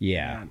stuff.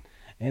 Yeah.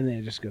 And then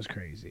it just goes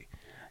crazy.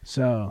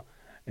 So,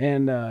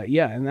 and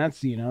and that's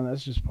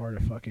just part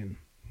of fucking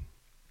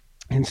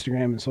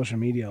Instagram and social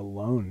media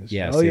alone.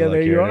 Yeah,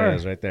 there you are. It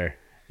is right there.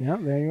 Yeah,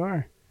 there you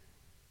are.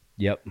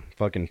 Yep,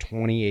 fucking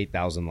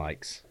 28,000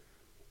 likes.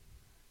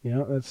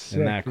 Yeah, that's sick,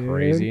 Isn't that dude.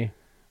 crazy?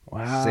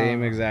 Wow.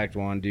 Same exact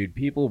one, dude.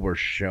 People were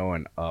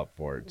showing up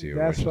for it, too.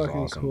 That's which is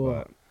fucking awesome, cool.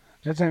 But...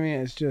 That's what I mean.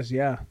 It's just,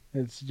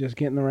 it's just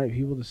getting the right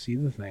people to see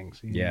the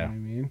things. You know what I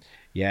mean?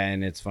 Yeah,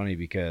 and it's funny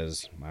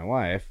because my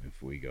wife,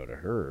 if we go to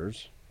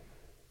hers...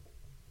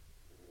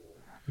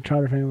 The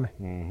Trotter family.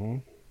 Mm-hmm.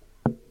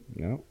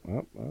 Nope.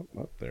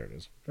 Oh, there it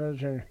is. Trotter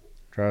Trainer.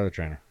 Trotter the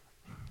Trainer.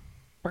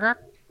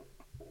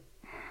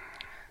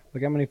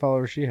 Look how many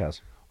followers she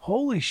has.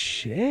 Holy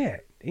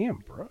shit. Damn,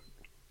 bro.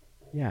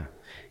 Yeah.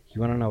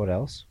 You want to know what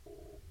else?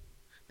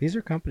 These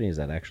are companies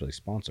that actually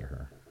sponsor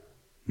her.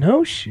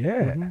 No shit.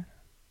 Mm-hmm.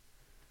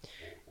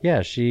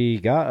 Yeah, she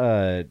got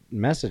a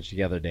message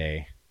the other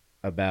day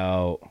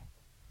about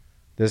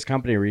this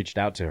company reached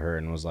out to her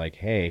and was like,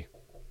 hey,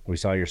 we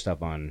saw your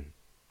stuff on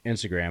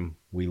Instagram.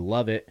 We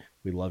love it.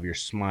 We love your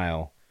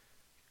smile.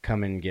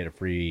 Come and get a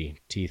free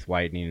teeth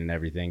whitening and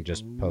everything.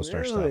 Just post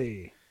our stuff.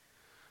 Yeah.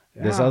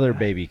 This other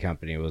baby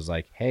company was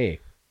like, hey,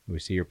 we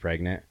see you're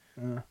pregnant.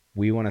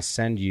 We want to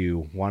send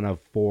you one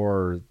of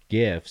 4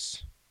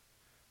 gifts.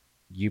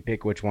 You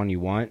pick which one you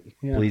want.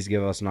 Yeah. Please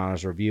give us an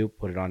honest review.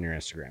 Put it on your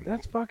Instagram.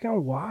 That's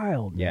fucking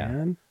wild,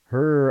 man.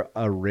 Her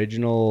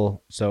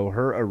original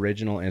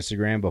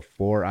Instagram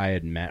before I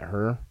had met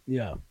her.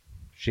 Yeah.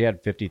 She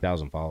had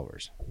 50,000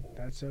 followers.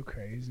 That's so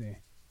crazy.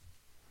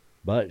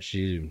 But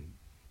she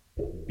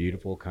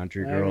beautiful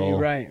country girl,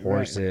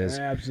 horses.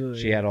 Right.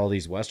 Absolutely. She had all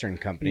these Western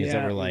companies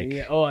that were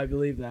like, oh, I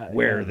believe that.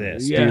 Wear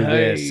this, do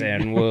this,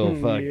 and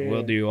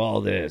we'll do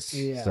all this.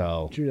 Yeah,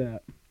 so true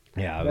that.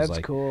 Yeah, that's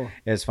like, cool.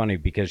 It's funny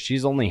because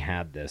she's only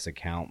had this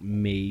account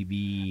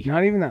maybe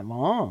not even that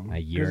long. A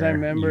year. Because I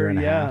remember, and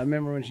a half. I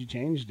remember when she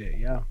changed it.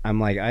 Yeah. I'm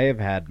like, I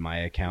have had my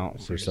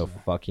account for so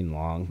fucking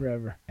long,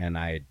 forever, and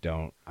I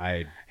don't.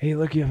 Hey,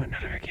 look, you have a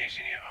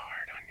notification. You have a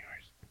heart on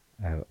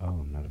yours.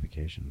 Oh,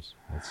 notifications.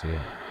 Let's see it.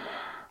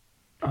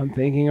 I'm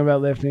thinking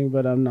about lifting,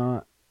 but I'm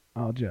not.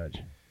 I'll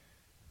judge.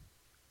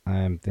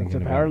 I'm thinking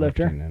about power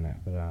lifter in it,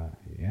 but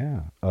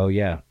yeah. Oh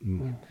yeah.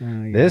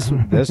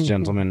 This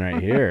gentleman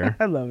right here.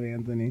 I love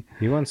Anthony.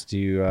 He wants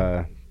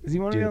to Does he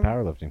want do to the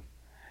powerlifting.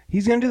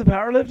 He's gonna do the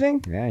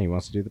powerlifting? Yeah, he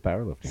wants to do the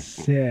powerlifting.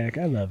 Sick.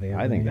 I love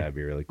Anthony. I think that'd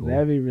be really cool.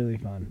 That'd be really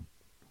fun.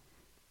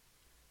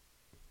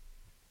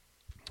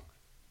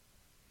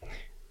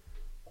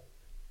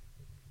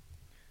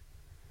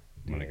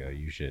 I'm gonna go.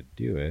 You should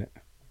do it.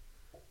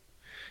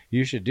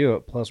 You should do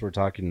it. Plus, we're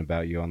talking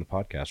about you on the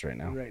podcast right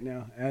now. Right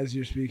now, as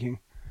you're speaking.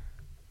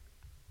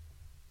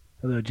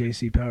 Hello,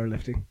 JC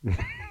Powerlifting.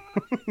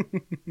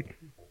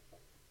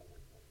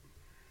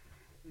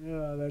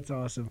 Oh, that's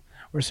awesome.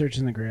 We're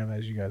searching the gram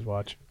as you guys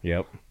watch.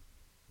 Yep.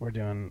 We're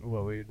doing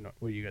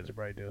what you guys are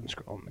probably doing,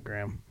 scrolling the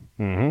gram.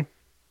 Mm-hmm.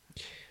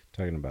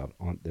 Talking about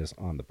this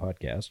on the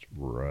podcast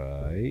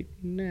right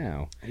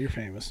now. You're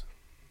famous.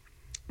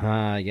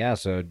 Yeah,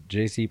 so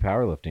JC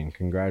Powerlifting,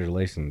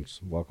 congratulations.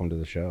 Welcome to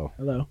the show.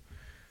 Hello.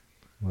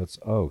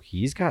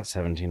 He's got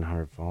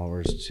 1,700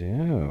 followers too.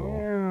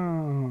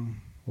 Yeah.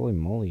 Holy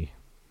moly.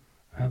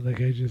 I think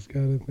I just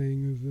got a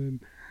thing that said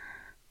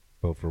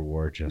vote for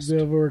war. Just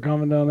Silver,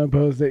 comment on a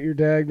post that you're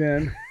tagged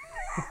in.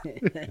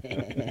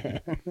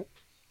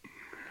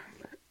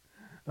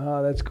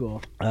 Oh, that's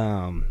cool.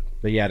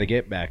 But yeah, to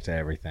get back to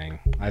everything,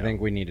 I think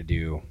we need to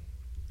do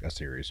a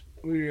series.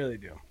 We really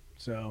do.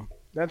 So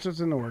that's what's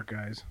in the work,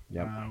 guys.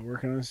 Yep.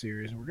 Working on a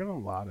series. Working on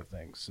a lot of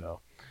things. So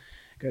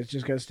guys,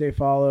 just got to stay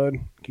followed.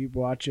 Keep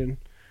watching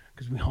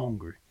because we're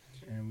hungry.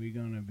 And we're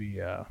going to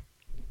be,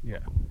 yeah.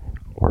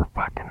 We're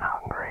fucking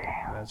hungry.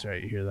 That's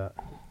right. You hear that?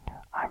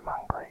 I'm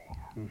hungry.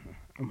 Mm-hmm.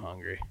 I'm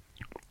hungry.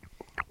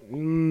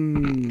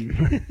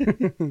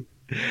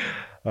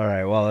 All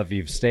right. Well, if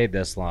you've stayed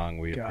this long,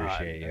 we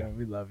appreciate you.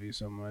 We love you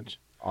so much.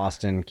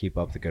 Austin, keep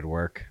up the good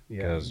work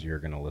because you're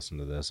going to listen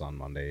to this on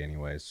Monday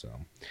anyways. So,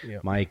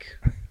 Mike.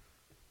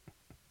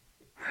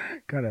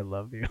 God, I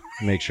love you.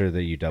 Make sure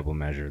that you double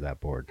measure that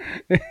board.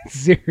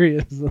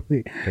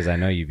 Seriously. Because I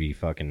know you be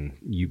fucking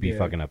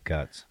up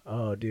cuts.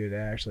 Oh, dude,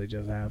 that actually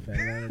just happened.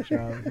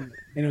 And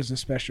it was a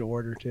special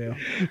order, too.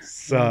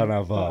 Son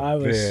of a I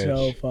was bitch.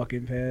 so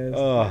fucking pissed.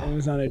 It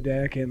was on a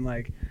deck, and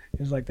it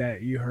was like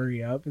that you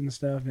hurry up and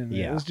stuff. And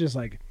it was just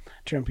like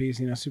trim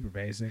piece, super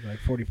basic, like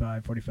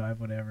 45,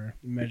 whatever.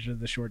 Measure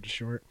the short to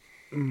short.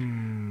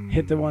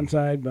 Hit the one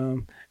side,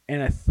 boom.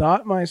 And I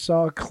thought my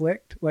saw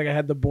clicked. Like I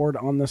had the board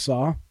on the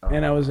saw,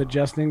 and I was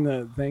adjusting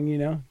the thing,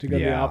 to go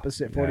the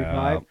opposite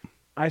 45.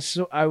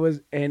 I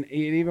was, and it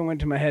even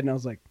went to my head, and I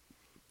was like,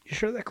 "You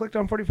sure that clicked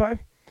on 45?"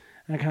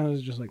 And I kind of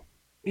was just like,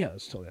 "Yeah,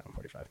 it's totally on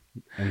 45."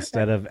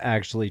 Instead of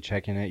actually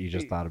checking it, you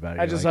just thought about it.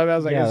 I just thought I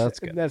was like, "Yeah, that's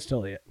good. That's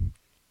totally it."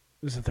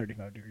 This is a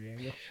 35-degree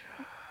angle.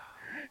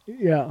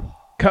 Yeah.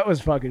 Cut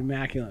was fucking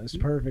immaculate. It's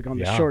perfect on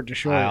the short to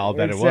short. I'll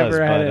bet it was,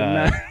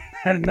 but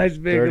had a nice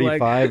big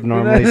 35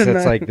 normally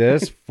sits like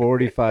this.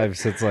 45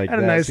 sits like that.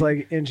 Had a nice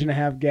inch and a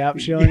half gap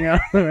showing out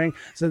of the ring.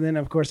 So then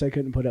of course I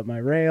couldn't put up my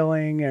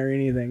railing or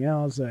anything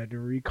else. I had to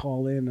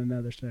recall in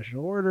another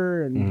special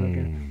order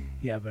and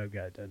but I've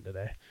got it done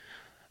today.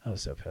 I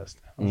was so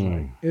pissed. I was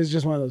like, it was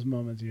just one of those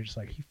moments you're just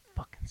like, you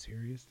fucking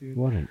serious, dude?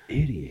 What an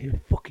idiot. You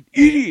fucking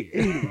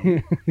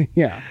idiot.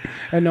 Yeah.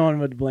 And no one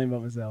would blame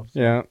but myself. So.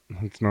 Yeah.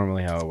 That's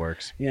normally how it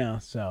works. Yeah.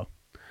 So,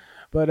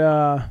 but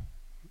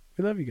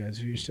we love you guys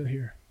if you're still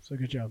here. So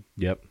good job.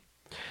 Yep.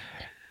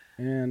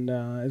 And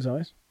as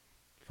always,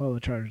 follow the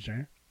Chargers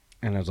Trainer.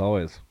 And as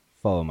always,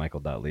 follow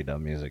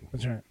michael.lee.music.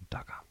 That's right.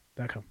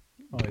 .com.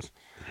 Always.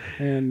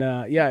 And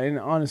and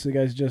honestly,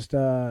 guys, just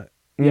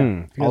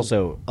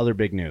Also, other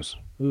big news.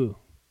 Ooh.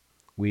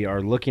 We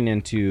are looking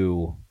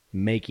into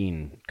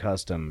making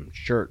custom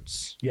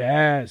shirts.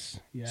 Yes.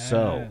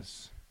 So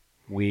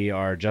we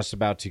are just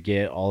about to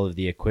get all of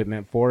the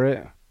equipment for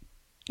it.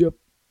 Yep.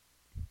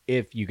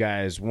 If you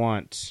guys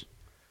want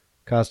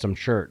custom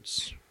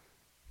shirts,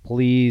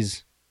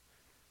 please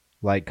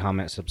like,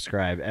 comment,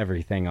 subscribe,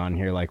 everything on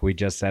here like we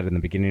just said in the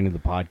beginning of the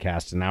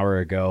podcast an hour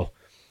ago.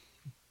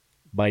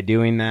 By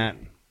doing that,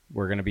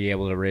 we're going to be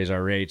able to raise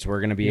our rates. We're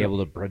going to be able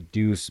to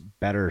produce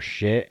better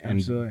shit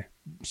and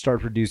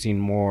start producing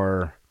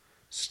more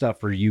stuff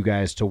for you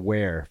guys to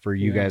wear, for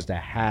you guys to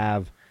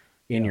have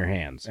in your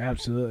hands.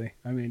 Absolutely.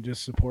 I mean,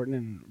 just supporting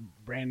and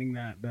branding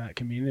that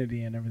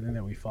community and everything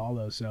that we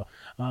follow. So,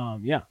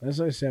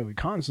 as I said, we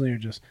constantly are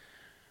just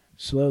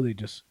slowly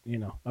just,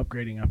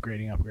 upgrading,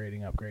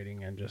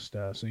 and just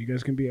so you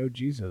guys can be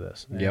OGs of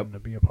this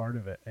and be a part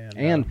of it.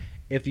 And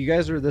if you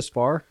guys are this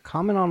far,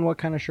 comment on what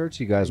kind of shirts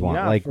you guys want.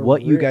 Like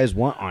what you guys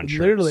want on shirts.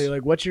 Literally,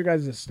 like what's your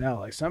guys' style?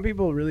 Like some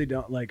people really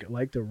don't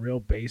like the real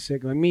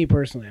basic. Like me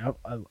personally,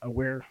 I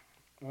wear.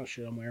 Oh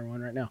shit, I'm wearing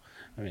one right now.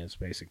 I mean, it's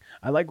basic.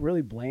 I like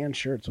really bland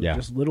shirts with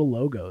just little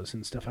logos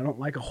and stuff. I don't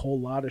like a whole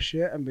lot of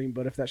shit. I mean,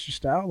 but if that's your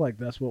style, like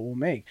that's what we'll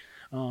make.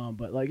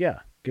 But like,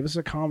 give us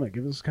a comment.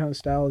 Give us the kind of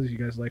styles you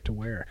guys like to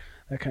wear.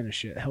 That kind of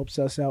shit helps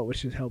us out,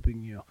 which is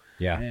helping you.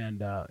 Yeah.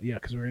 And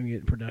because we're gonna get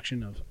in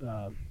production of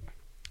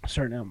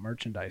starting out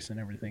merchandise and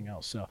everything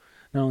else. So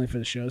not only for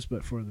the shows,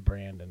 but for the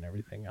brand and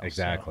everything else.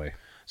 Exactly.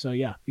 So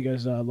you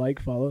guys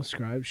like, follow,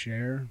 subscribe,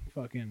 share,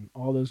 fucking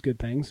all those good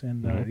things,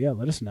 and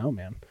let us know,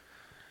 man.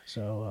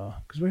 So,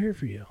 because we're here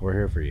for you. We're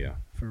here for you.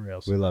 For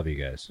real. We love you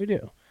guys. We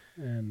do.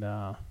 And,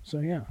 as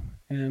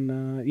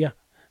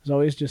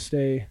always, just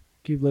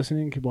keep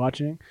listening, keep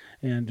watching,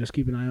 and just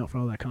keep an eye out for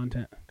all that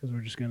content, because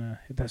we're just going to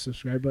hit that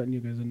subscribe button.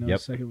 You guys will know the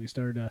second we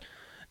start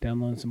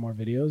downloading some more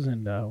videos,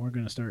 and we're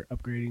going to start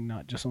upgrading,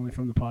 not just only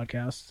from the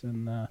podcasts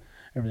and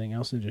everything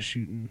else, and just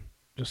shooting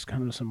just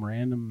kind of some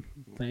random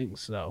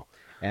things. So,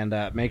 and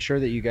make sure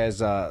that you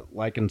guys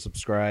like and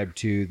subscribe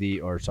to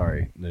it's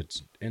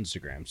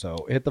Instagram. So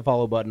hit the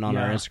follow button on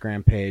our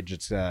Instagram page.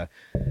 It's at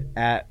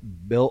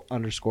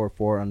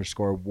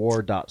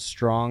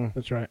built_for_war.strong.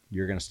 That's right.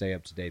 You're going to stay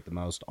up to date the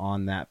most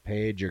on that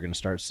page. You're going to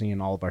start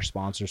seeing all of our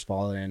sponsors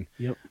fall in.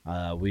 Yep.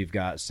 We've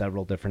got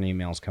several different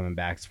emails coming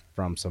back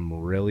from some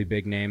really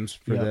big names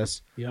for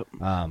this. Yep.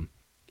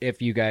 If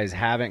you guys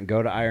haven't,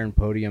 go to Iron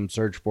Podium,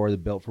 search for the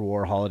Built for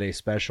War Holiday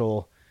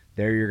Special.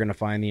 There you're going to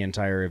find the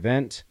entire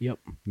event. Yep.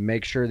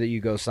 Make sure that you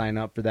go sign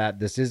up for that.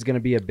 This is going to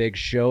be a big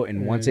show,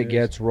 and once it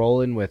gets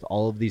rolling with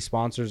all of these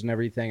sponsors and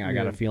everything, I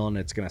got a feeling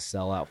it's going to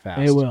sell out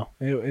fast. It will.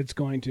 It's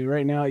going to.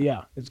 Right now,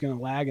 it's going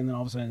to lag, and then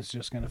all of a sudden it's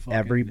just going to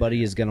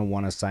Everybody is going to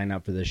want to sign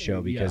up for this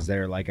show because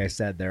like I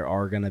said, there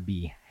are going to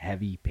be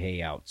heavy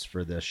payouts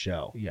for this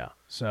show. Yeah.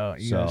 So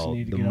you guys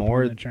need to get up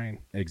on the train.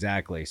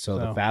 Exactly. So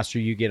the faster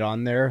you get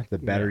on there, the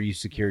better you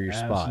secure your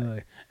spot.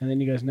 Absolutely. And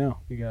then you guys know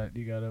you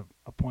got a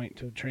point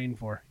to train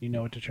for. You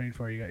know what to train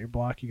for. You got your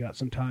block. You got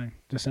some time.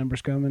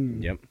 December's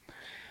coming. Yep.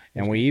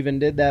 And we even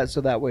did that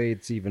so that way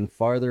it's even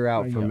farther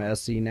out from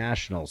SC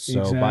Nationals.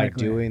 So by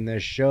doing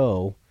this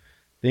show,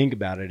 think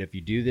about it. If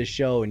you do this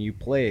show and you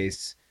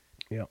place,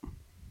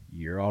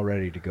 you're all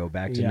ready to go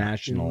back to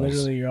Nationals.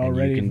 Literally, you're all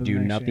ready. You can do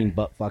nothing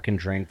but fucking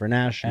train for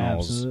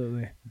Nationals.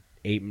 Absolutely.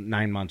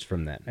 8-9 months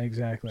from then.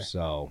 Exactly.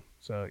 So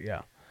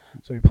yeah.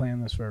 So we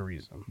plan this for a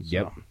reason.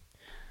 Yep.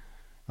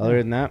 Other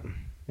than that,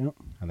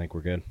 I think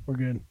we're good. We're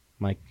good.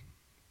 Mike,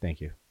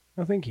 thank you.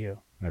 No, thank you.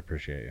 I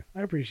appreciate you.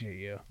 I appreciate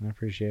you. I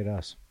appreciate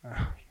us.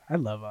 I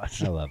love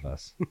us. I love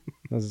us.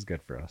 This is good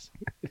for us.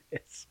 It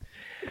is.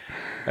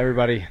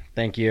 Everybody,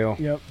 thank you.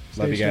 Yep.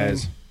 Love you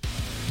guys.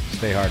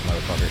 Stay hard,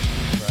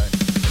 motherfuckers. Right.